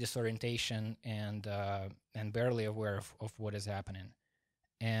 of complete disorientation and barely aware of what is happening.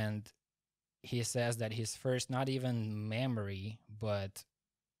 And he says that his first, not even memory, but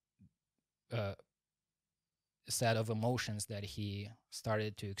set of emotions that he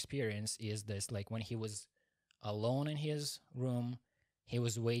started to experience is this, like when he was alone in his room, he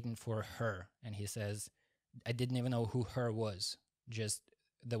was waiting for her. And he says, I didn't even know who her was. Just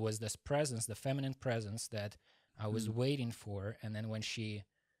there was this presence, the feminine presence that I was waiting for. And then when she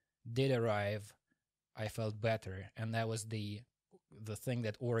did arrive, I felt better. And that was the thing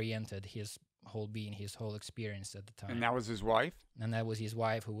that oriented his whole being, his whole experience at the time. And that was his wife? And that was his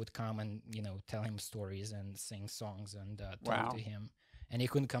wife, who would come and, tell him stories and sing songs and talk to him. And he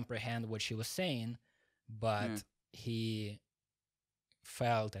couldn't comprehend what she was saying, but he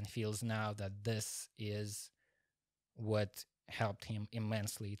felt and feels now that this is what helped him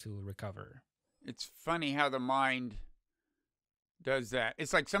immensely to recover. It's funny how the mind does that.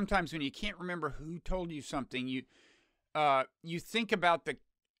 It's like sometimes when you can't remember who told you something, you think about the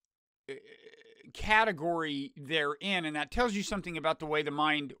category they're in, and that tells you something about the way the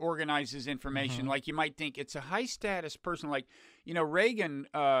mind organizes information. Like you might think it's a high status person, like Reagan,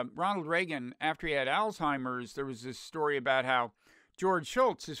 Ronald Reagan, after he had Alzheimer's. There was this story about how George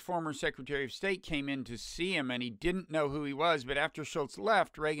Shultz, his former Secretary of State, came in to see him, and he didn't know who he was. But after Shultz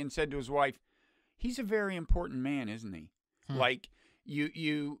left, Reagan said to his wife, "He's a very important man, isn't he?" Like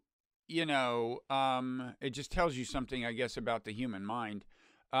it just tells you something, I guess, about the human mind.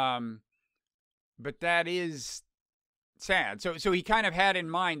 But that is sad. So he kind of had in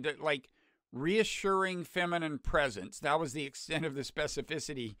mind that, like, reassuring feminine presence. That was the extent of the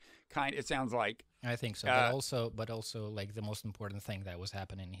specificity. It sounds like. I think so. But also, like, the most important thing that was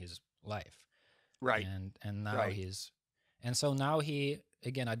happening in his life. Right. And now so now he,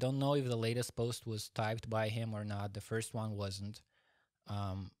 again, I don't know if the latest post was typed by him or not. The first one wasn't.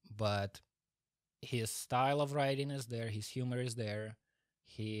 But his style of writing is there. His humor is there.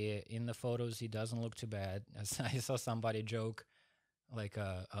 In the photos, he doesn't look too bad. As I saw somebody joke, like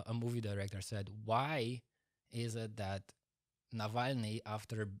a movie director said, why is it that Navalny,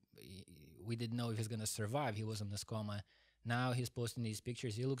 after we didn't know if he's going to survive, he was in this coma, now he's posting these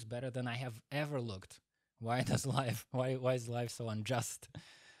pictures, he looks better than I have ever looked. Why is life so unjust?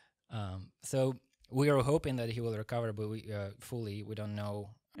 So we are hoping that he will recover, but we don't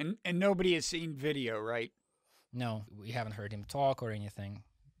know. And nobody has seen video, right? No, we haven't heard him talk or anything,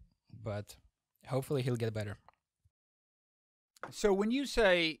 but hopefully he'll get better. So when you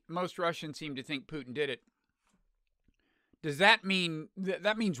say most Russians seem to think Putin did it, does that mean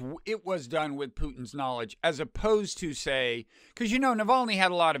that means it was done with Putin's knowledge, as opposed to, say, because Navalny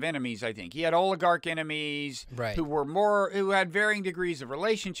had a lot of enemies. I think he had oligarch enemies, right, who had varying degrees of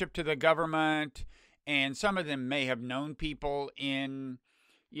relationship to the government, and some of them may have known people in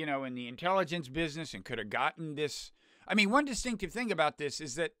the intelligence business and could have gotten this. I mean, one distinctive thing about this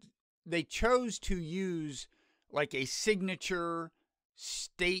is that they chose to use like a signature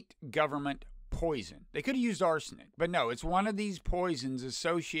state government poison. They could have used arsenic, but no, it's one of these poisons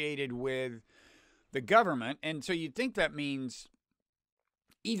associated with the government. And so you'd think that means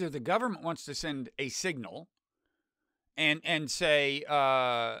either the government wants to send a signal and say,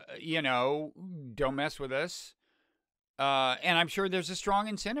 you know, don't mess with us. And I'm sure there's a strong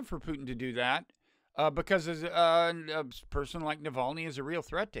incentive for Putin to do that because a person like Navalny is a real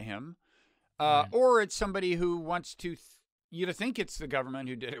threat to him. Right. Or it's somebody who wants you to think it's the government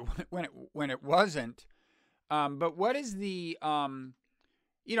who did it when it wasn't. But what is the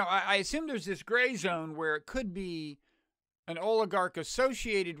you know, I assume there's this gray zone where it could be an oligarch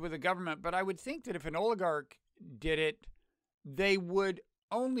associated with a government, but I would think that if an oligarch did it, they would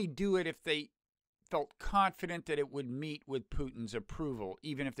only do it if they felt confident that it would meet with Putin's approval,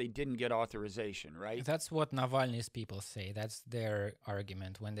 even if they didn't get authorization, right? That's what Navalny's people say. That's their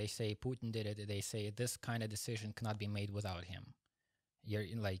argument. When they say Putin did it, they say this kind of decision cannot be made without him. You're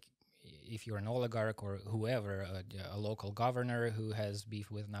like, if you're an oligarch or whoever, a local governor who has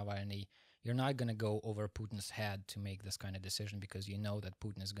beef with Navalny, you're not going to go over Putin's head to make this kind of decision because you know that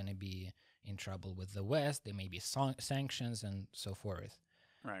Putin is going to be in trouble with the West. There may be sanctions and so forth.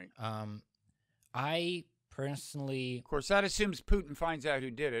 Right. I personally... Of course, that assumes Putin finds out who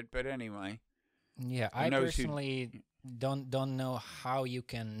did it, but anyway. Yeah, I personally don't know how you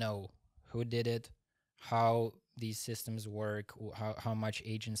can know who did it, how these systems work, how much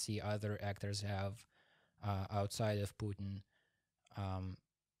agency other actors have outside of Putin.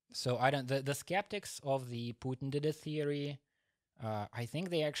 So I don't. The skeptics of the Putin did it theory, I think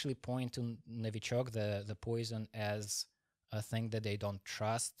they actually point to Novichok, the poison, as a thing that they don't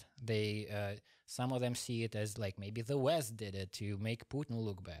trust. They some of them see it as like maybe the West did it to make Putin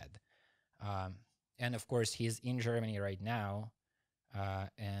look bad. And of course, he's in Germany right now.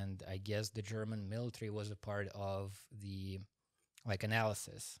 And I guess the German military was a part of the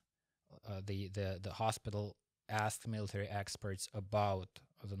analysis. The hospital asked military experts about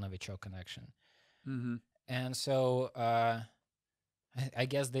the Novichok connection. Mm-hmm. And so I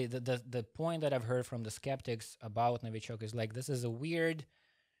guess the point that I've heard from the skeptics about Novichok is like, this is a weird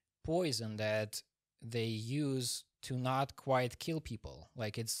poison that they use to not quite kill people.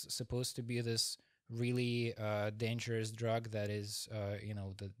 Like, it's supposed to be this really dangerous drug that is,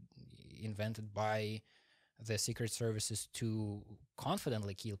 invented by the secret services to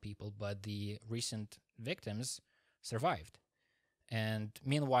confidently kill people, but the recent victims survived. And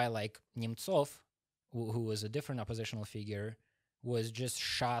meanwhile, like Nemtsov, who was a different oppositional figure, was just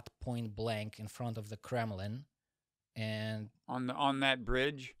shot point blank in front of the Kremlin, and on that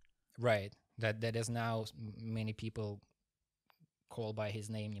bridge, right? That is now many people call by his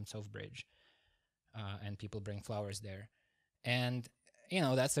name, Nemtsov Bridge, and people bring flowers there, and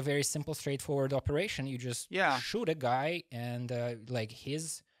that's a very simple, straightforward operation. You just shoot a guy, and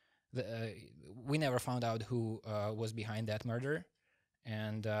we never found out who was behind that murder,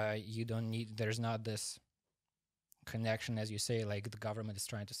 and you don't need. There's not this connection, as you say, like the government is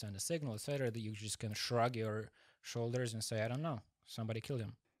trying to send a signal, etc. That you just can shrug your shoulders and say, I don't know, somebody killed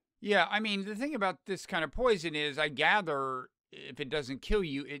him. Yeah, I mean, the thing about this kind of poison is, I gather, if it doesn't kill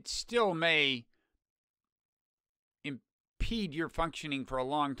you, it still may impede your functioning for a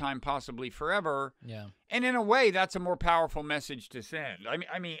long time, possibly forever. Yeah. And in a way, that's a more powerful message to send.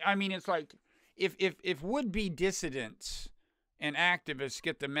 I mean, it's like if would-be dissidents and activists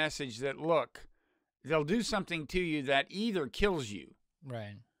get the message that, look, they'll do something to you that either kills you,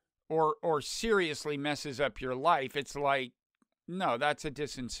 right, or seriously messes up your life. It's like, no, that's a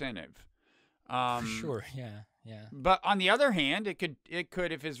disincentive. For sure, yeah. But on the other hand, it could,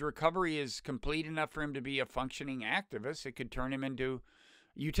 if his recovery is complete enough for him to be a functioning activist, it could turn him into,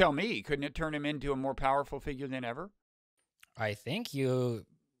 you tell me, couldn't it turn him into a more powerful figure than ever? I think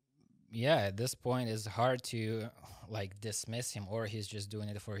at this point it's hard to dismiss him, or he's just doing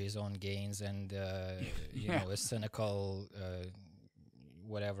it for his own gains, and a cynical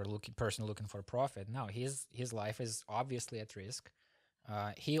person looking for profit. No, his life is obviously at risk.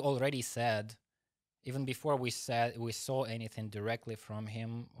 He already said, even before we saw anything directly from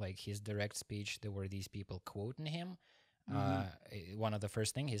him, like his direct speech, there were these people quoting him. One of the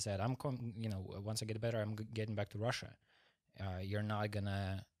first things he said, once I get better, I'm getting back to Russia. You're not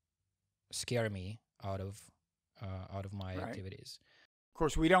gonna scare me out of my activities. Of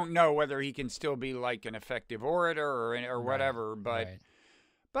course, we don't know whether he can still be like an effective orator or whatever,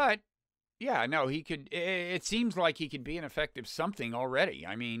 but yeah, no, he could. It seems like he could be an effective something already.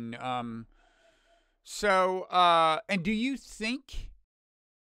 I mean, and do you think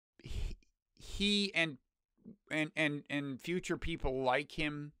he and future people like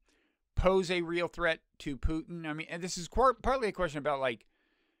him pose a real threat to Putin? I mean, and this is partly a question about like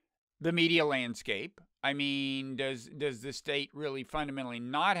the media landscape. I mean, does the state really fundamentally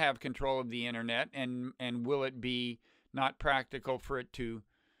not have control of the internet, and will it be not practical for it to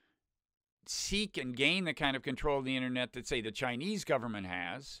seek and gain the kind of control of the internet that, say, the Chinese government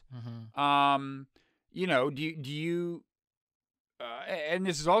has. Mm-hmm. You know, do you and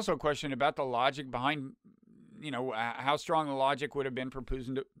this is also a question about the logic behind, you know, how strong the logic would have been for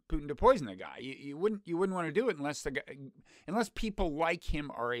Putin to poison the guy. You wouldn't want to do it unless people like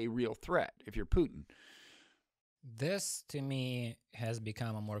him are a real threat. If you're Putin, This to me has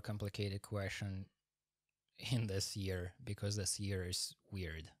become a more complicated question in this year because this year is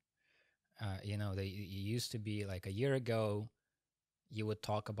weird. You know, it used to be like a year ago. You would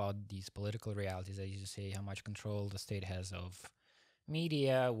talk about these political realities. I used to say how much control the state has of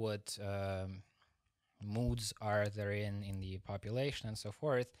media, what moods are there in the population, and so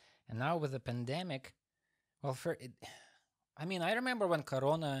forth. And now with the pandemic, well, I mean, I remember when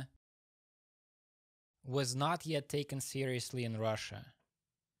Corona was not yet taken seriously in Russia,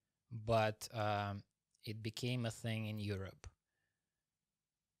 but it became a thing in Europe.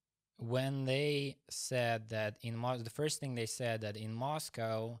 When they said that the first thing they said that in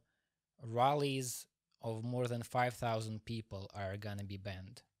Moscow, rallies of more than 5,000 people are gonna be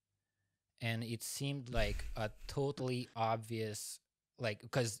banned, and it seemed like a totally obvious, like,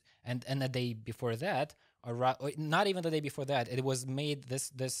 because and the day before that, or not even the day before that, it was made. This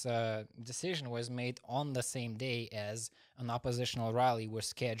decision was made on the same day as an oppositional rally was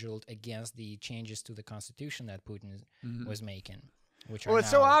scheduled against the changes to the constitution that Putin was making. Well, it's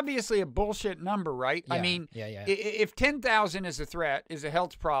so obviously a bullshit number, right? Yeah, I mean, yeah. If 10,000 is a threat, is a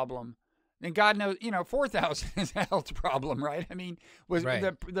health problem, then God knows, 4,000 is a health problem, right? I mean, was right.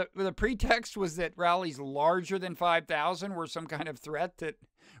 the pretext was that rallies larger than 5,000 were some kind of threat that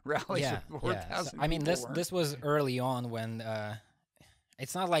rallies of 4,000? So, I mean, this was early on when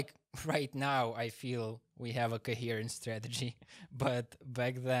it's not like right now I feel we have a coherent strategy, but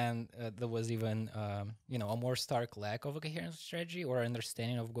back then there was even a more stark lack of a coherent strategy or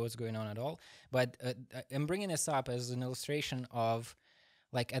understanding of what's going on at all. But I'm bringing this up as an illustration of,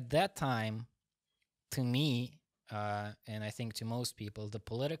 like, at that time, to me, and I think to most people, the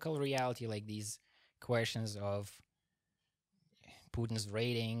political reality, like these questions of Putin's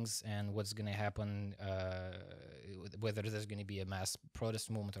ratings and what's going to happen, whether there's going to be a mass protest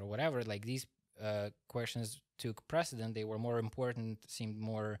movement or whatever, like these questions took precedent. They were more important, seemed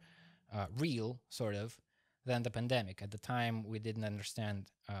more real, sort of, than the pandemic. At the time, we didn't understand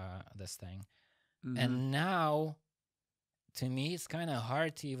this thing. And now, to me, it's kind of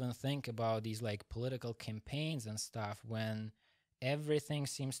hard to even think about these like political campaigns and stuff when everything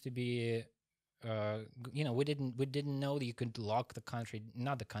seems to be, we didn't know that you could lock the country,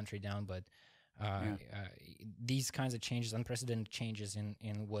 not the country down, but these kinds of changes, unprecedented changes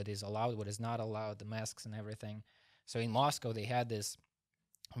in what is allowed, what is not allowed, the masks and everything. So in Moscow, they had this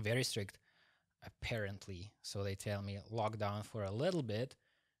very strict, apparently, so they tell me, lockdown for a little bit,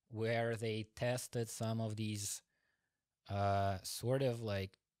 where they tested some of these sort of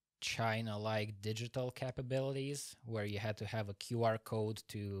like China-like digital capabilities, where you had to have a QR code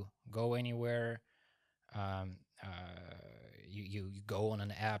to go anywhere. You go on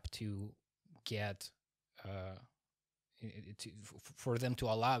an app to get for them to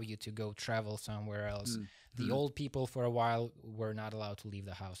allow you to go travel somewhere else. The old people for a while were not allowed to leave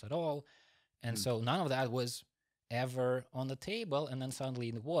the house at all, and so none of that was ever on the table. And then suddenly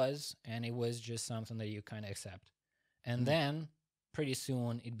it was, and it was just something that you kind of accept. And then pretty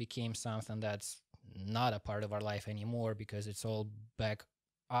soon it became something that's not a part of our life anymore because it's all back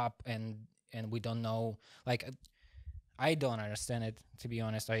up, and we don't know, like, I don't understand it, to be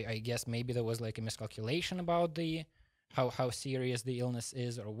honest. I guess maybe there was like a miscalculation about the how serious the illness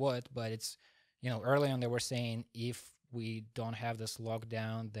is or what, but it's, early on they were saying if we don't have this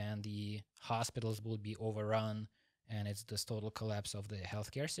lockdown, then the hospitals will be overrun and it's this total collapse of the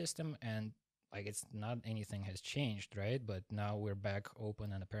healthcare system. And like, it's not, anything has changed, right? But now we're back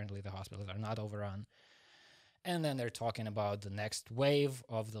open, and apparently the hospitals are not overrun. And then they're talking about the next wave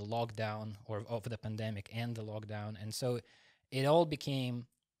of the lockdown, or of the pandemic and the lockdown. And so it all became,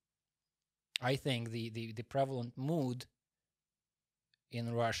 I think, the prevalent mood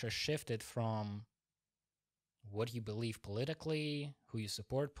in Russia shifted from what you believe politically, who you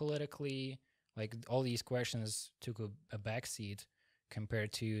support politically, like all these questions took a backseat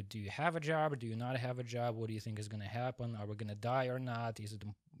compared to, do you have a job or do you not have a job? What do you think is going to happen? Are we going to die or not? Is it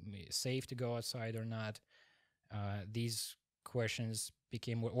safe to go outside or not? These questions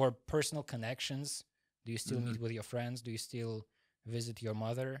became or personal connections. Do you still meet with your friends? Do you still visit your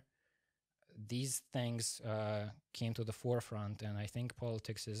mother? These things came to the forefront, and I think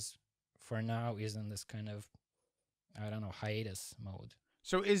politics is, for now, is in this kind of, I don't know, hiatus mode.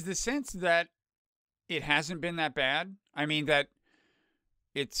 So is the sense that it hasn't been that bad? I mean, that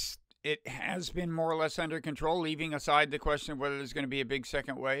it's it has been more or less under control, leaving aside the question of whether there's going to be a big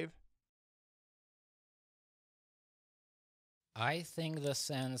second wave? I think the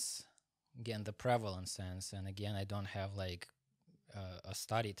sense, again, the prevalent sense, and again, I don't have like a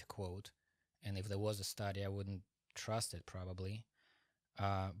study to quote, and if there was a study, I wouldn't trust it probably.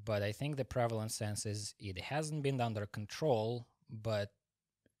 But I think the prevalent sense is it hasn't been under control, but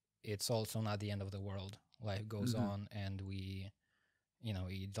it's also not the end of the world. Life goes on, and we,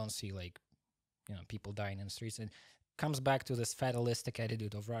 you don't see like, people dying in the streets. And it comes back to this fatalistic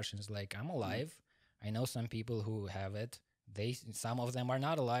attitude of Russians, like, I'm alive. I know some people who have it. Some of them are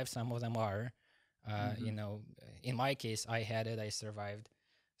not alive, some of them are. In my case, I had it, I survived.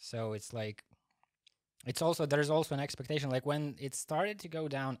 So it's like, there's also an expectation, like when it started to go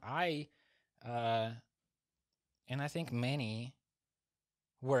down, and I think many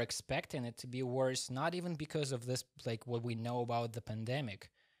were expecting it to be worse, not even because of this, like what we know about the pandemic.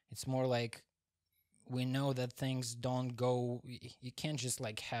 It's more like we know that things don't go, you can't just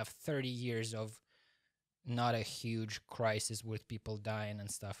like have 30 years of not a huge crisis with people dying and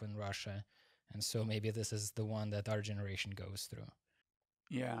stuff in Russia. And so maybe this is the one that our generation goes through.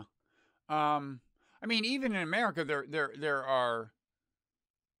 Yeah. I mean, even in America, there are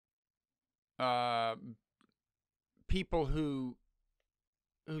people who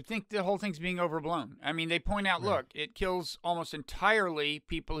think the whole thing's being overblown. I mean, they point out, look, it kills almost entirely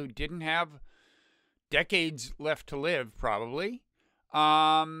people who didn't have decades left to live, probably.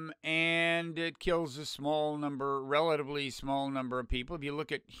 And it kills a relatively small number of people. If you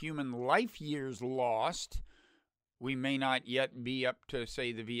look at human life years lost, we may not yet be up to,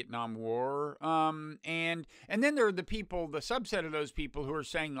 say, the Vietnam War. And then there are the subset of those people who are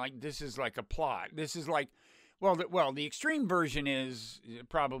saying, like, this is like a plot. This is like, the extreme version is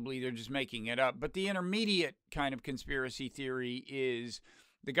probably they're just making it up. But the intermediate kind of conspiracy theory is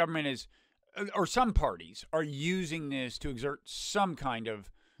the government is, or some parties are using this to exert some kind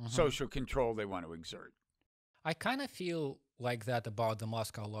of social control they want to exert. I kind of feel like that about the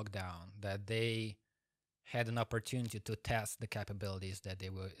Moscow lockdown, that they had an opportunity to test the capabilities that they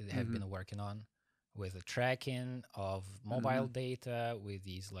have been working on with the tracking of mobile data, with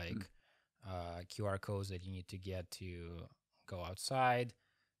these like QR codes that you need to get to go outside.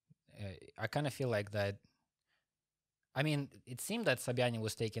 I kind of feel like that. I mean, it seemed that Sobyanin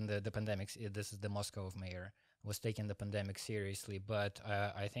was taking the pandemic. This is the Moscow mayor, was taking the pandemic seriously, but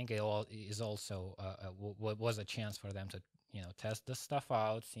I think it all is also was a chance for them to test this stuff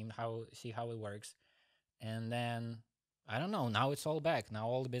out, see how it works, and then I don't know. Now it's all back. Now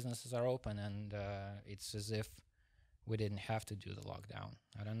all the businesses are open, and it's as if we didn't have to do the lockdown.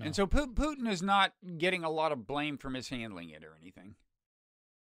 I don't know. And so Putin is not getting a lot of blame for mishandling it or anything.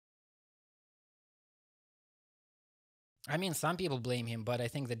 I mean, some people blame him, but I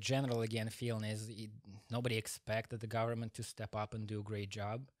think the general, again, feeling is nobody expected the government to step up and do a great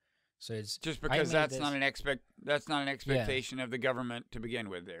job. So it's just because that's not an expectation of the government to begin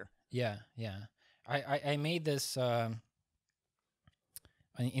with there. Yeah. I made this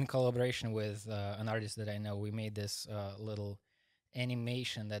in collaboration with an artist that I know. We made this little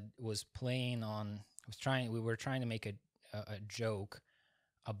animation that was playing on. We were trying to make a joke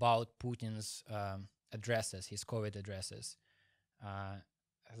about Putin's addresses, his COVID addresses.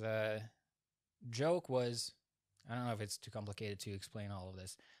 The joke was, I don't know if it's too complicated to explain all of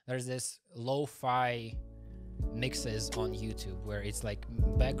this. There's this lo-fi mixes on YouTube where it's like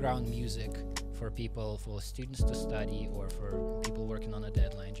background music for students to study, or for people working on a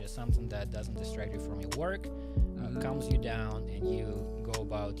deadline, just something that doesn't distract you from your work, calms you down, and you go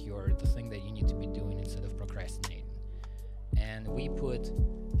about the thing that you need to be doing instead of procrastinating. And we put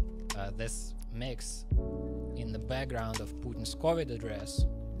this mix in the background of Putin's COVID address,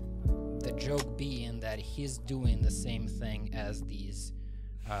 the joke being that he's doing the same thing as these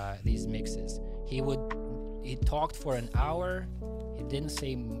mixes. He talked for an hour. He didn't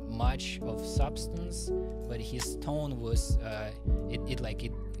say much of substance, but his tone was it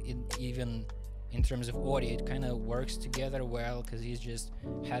even in terms of audio, it kind of works together well, because he just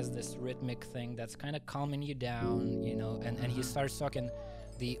has this rhythmic thing that's kind of calming you down, and he starts talking.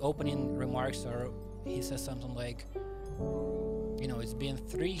 The opening remarks he says something like, it's been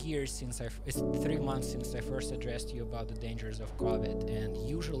 3 months since I first addressed you about the dangers of COVID, and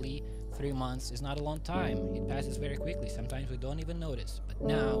usually 3 months is not a long time. It passes very quickly. Sometimes we don't even notice. But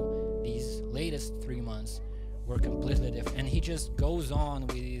now, these latest 3 months were completely different. And he just goes on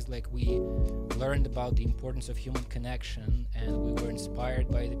with these, like, we learned about the importance of human connection, and we were inspired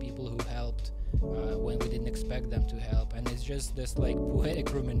by the people who helped when we didn't expect them to help. And it's just this, like,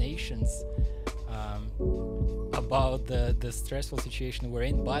 poetic ruminations about the stressful situation we're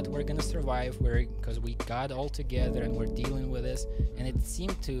in, but we're gonna survive. Because we got all together and we're dealing with this. And it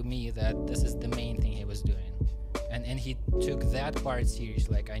seemed to me that this is the main thing he was doing, and he took that part serious.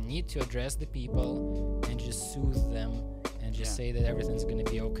 Like, I need to address the people and just soothe them and just say that everything's gonna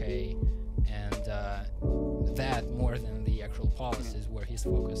be okay, and that more than the actual policies where he's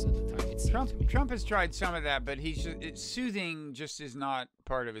focused at the time. It seemed to me. Trump has tried some of that, but soothing just is not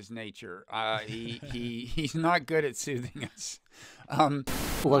part of his nature. He's not good at soothing us.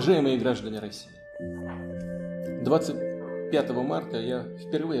 Уважаемые граждане России, 25 марта я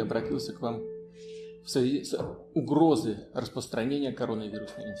впервые обратился к вам в связи с угрозой распространения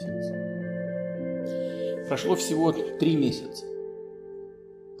коронавирусной инфекции. Прошло всего 3 месяца.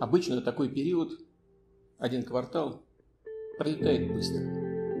 Обычно такой период, 1 квартал, пролетает быстро,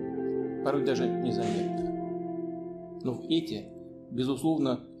 порой даже незаметно. Но в эти,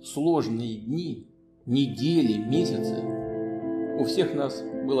 безусловно, сложные дни, недели, месяцы у всех нас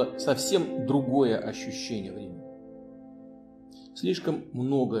было совсем другое ощущение времени. Слишком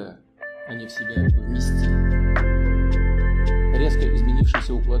многое они в себя вместили. Резко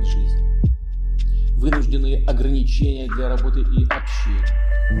изменившийся уклад жизни, вынужденные ограничения для работы и общения,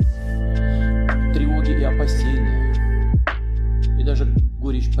 тревоги и опасения, и даже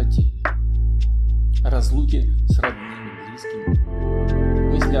горечь потери, разлуки с родными, близкими,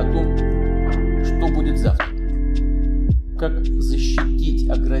 мысли о том, что будет завтра, как защитить,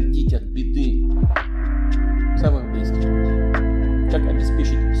 оградить от беды самых близких людей, как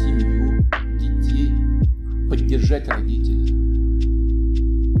обеспечить семью, детей, поддержать родителей.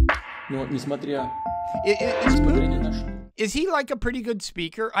 Но несмотря ни на что. Is he like a pretty good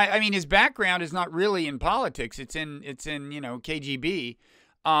speaker? I mean, his background is not really in politics. It's in KGB.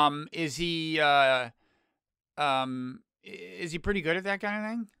 Is he pretty good at that kind of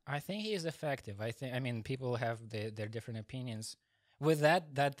thing? I think he is effective. I mean, people have their different opinions. With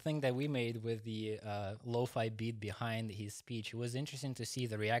that thing that we made with the lo-fi beat behind his speech, it was interesting to see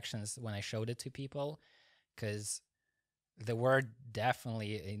the reactions when I showed it to people, because there were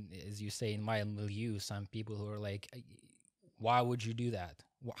definitely, as you say, in my milieu, some people who were like, why would you do that?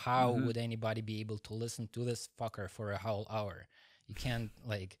 How would anybody be able to listen to this fucker for a whole hour? You can't,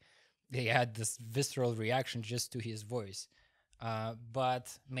 like, they had this visceral reaction just to his voice.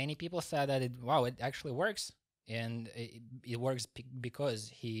 But many people said that, it actually works. And it works because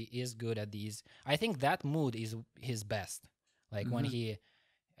he is good at these. I think that mood is his best. Like when he,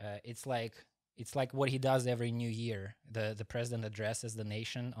 it's like what he does every New Year. The president addresses the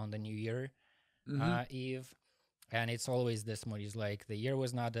nation on the New Year Eve. And it's always this mood. He's like, the year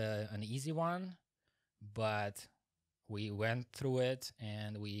was not an easy one, but we went through it,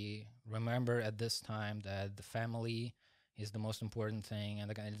 and we remember at this time that the family is the most important thing,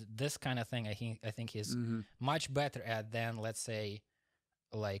 and this kind of thing. I think he's much better at than, let's say,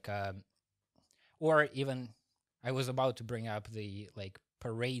 like, or even I was about to bring up the like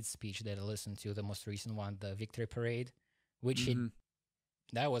parade speech that I listened to, the most recent one, the victory parade, which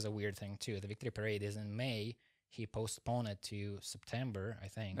that was a weird thing too. The victory parade is in May. He postponed it to September, I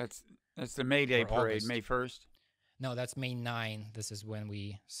think. That's the May Day parade, August. May 1st? No, that's May 9. This is when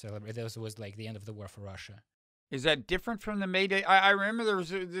we celebrate. This was like the end of the war for Russia. Is that different from the May Day? I remember there was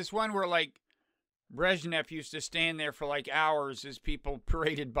this one where, like, Brezhnev used to stand there for, like, hours as people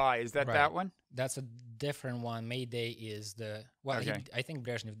paraded by. Is that that one? That's a different one. May Day is the... Well, okay. I think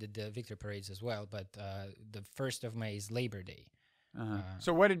Brezhnev did the victory parades as well, but the 1st of May is Labor Day.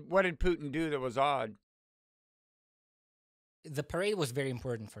 So what did Putin do that was odd? The parade was very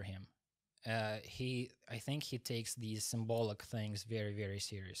important for him. I think he takes these symbolic things very, very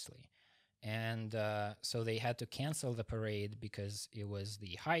seriously. And so they had to cancel the parade because it was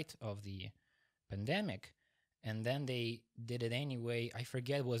the height of the pandemic. And then they did it anyway. I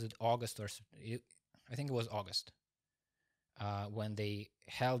forget, was it August or... I think it was August when they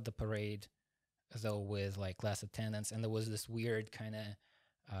held the parade, though with like less attendance. And there was this weird kind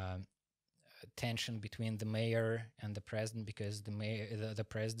of tension between the mayor and the president, because the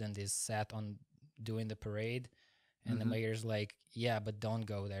president is set on doing the parade. And the mayor's like, yeah, but don't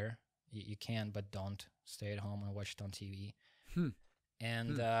go there. You can, but don't. Stay at home and watch it on TV.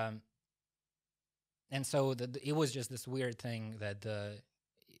 And so it was just this weird thing that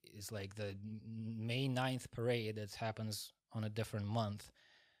is like the May 9th parade that happens on a different month.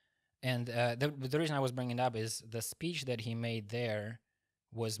 And the reason I was bringing it up is the speech that he made there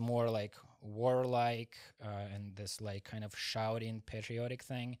was more like warlike and this like kind of shouting patriotic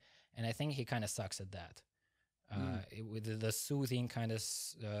thing. And I think he kind of sucks at that. With the soothing kind of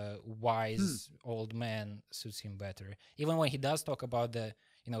wise old man suits him better. Even when he does talk about the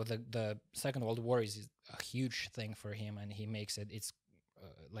the Second World War is a huge thing for him, and he makes it's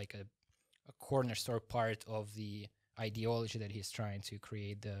like a cornerstone part of the ideology that he's trying to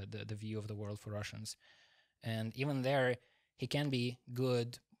create, the view of the world for Russians. And even there, he can be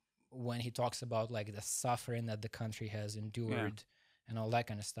good when he talks about like the suffering that the country has endured and all that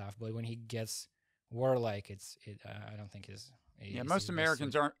kind of stuff. But when he gets warlike, I don't think is. Most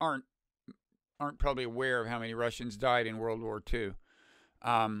Americans aren't probably aware of how many Russians died in World War II.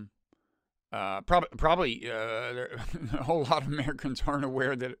 Probably a whole lot of Americans aren't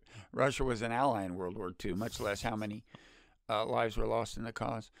aware that Russia was an ally in World War II, much less how many lives were lost in the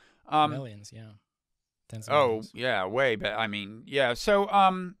cause. Millions, yeah. Tens of millions. Yeah, way. But I mean, yeah. So,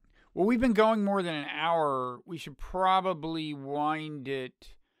 well, we've been going more than an hour. We should probably wind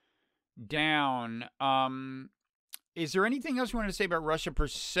it down. Is there anything else you wanted to say about Russia per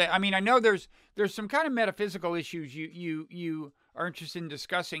se? I mean, I know there's some kind of metaphysical issues you are interested in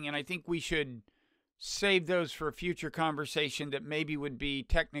discussing, and I think we should save those for a future conversation that maybe would be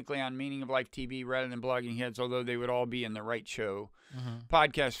technically on Meaning of Life TV rather than Blogging Heads, although they would all be in the Wright Show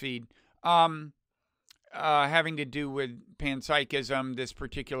podcast feed. Having to do with panpsychism, this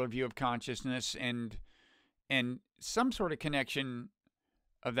particular view of consciousness, and some sort of connection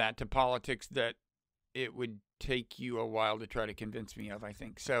of that to politics that it would take you a while to try to convince me of, I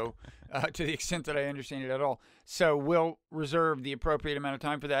think. So to the extent that I understand it at all. So we'll reserve the appropriate amount of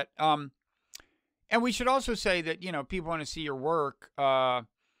time for that. And we should also say that, people want to see your work. The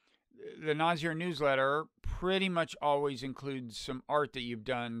Nonzero newsletter pretty much always includes some art that you've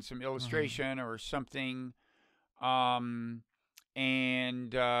done, some illustration or something. And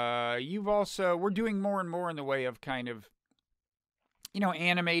you've also, we're doing more and more in the way of kind of,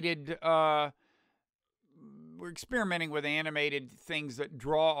 animated, we're experimenting with animated things that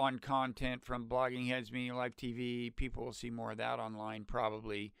draw on content from Blogging Heads, Meaning of Life TV. People will see more of that online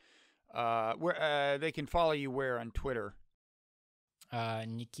probably. Where they can follow you where on Twitter?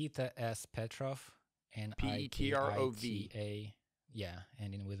 Nikita S. Petrov, Petrov. Yeah,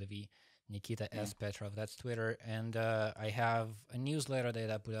 ending with a V. Nikita S. Petrov, that's Twitter. And I have a newsletter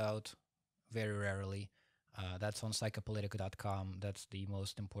that I put out very rarely. That's on psychopolitica.com. That's the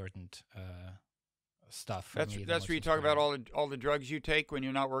most important stuff for me. That's where you talk about all the drugs you take when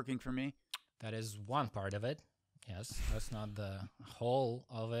you're not working for me? That is one part of it. Yes, that's not the whole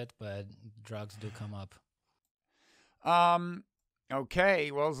of it, but drugs do come up.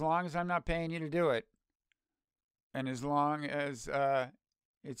 Okay, well, as long as I'm not paying you to do it, and as long as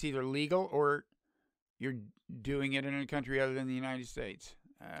it's either legal or you're doing it in a country other than the United States.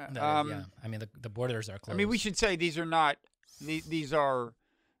 Yeah, I mean, the borders are closed. I mean, we should say these are not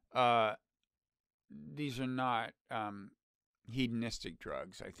hedonistic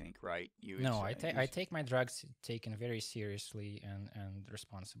drugs, I think, right? No, I take my drugs taken very seriously and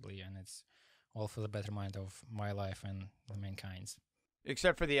responsibly, and it's all for the betterment of my life and the mankind's.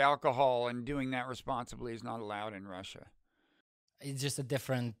 Except for the alcohol, and doing that responsibly is not allowed in Russia. It's just a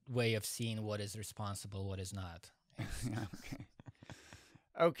different way of seeing what is responsible, what is not.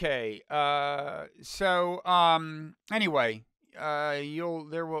 Okay. So anyway,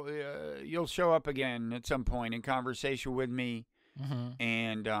 you'll show up again at some point in conversation with me,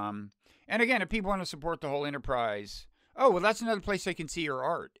 and again, if people want to support the whole enterprise, well, that's another place they can see your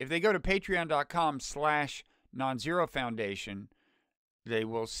art. If they go to patreon.com/Nonzero Foundation, they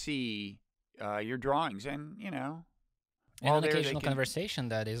will see your drawings, and and an occasional conversation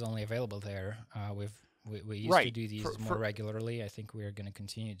that is only available there. We used to do these more regularly. I think we're going to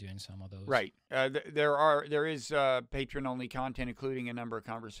continue doing some of those. Right. There is patron-only content, including a number of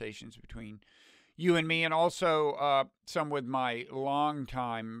conversations between you and me, and also some with my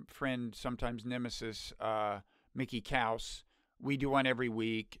longtime friend, sometimes nemesis, Mickey Kaus. We do one every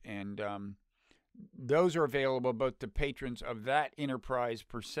week, and those are available both to patrons of that enterprise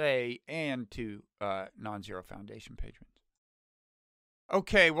per se and to Nonzero Foundation patrons.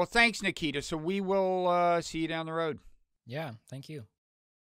 Okay, well, thanks, Nikita. So we will see you down the road. Yeah, thank you.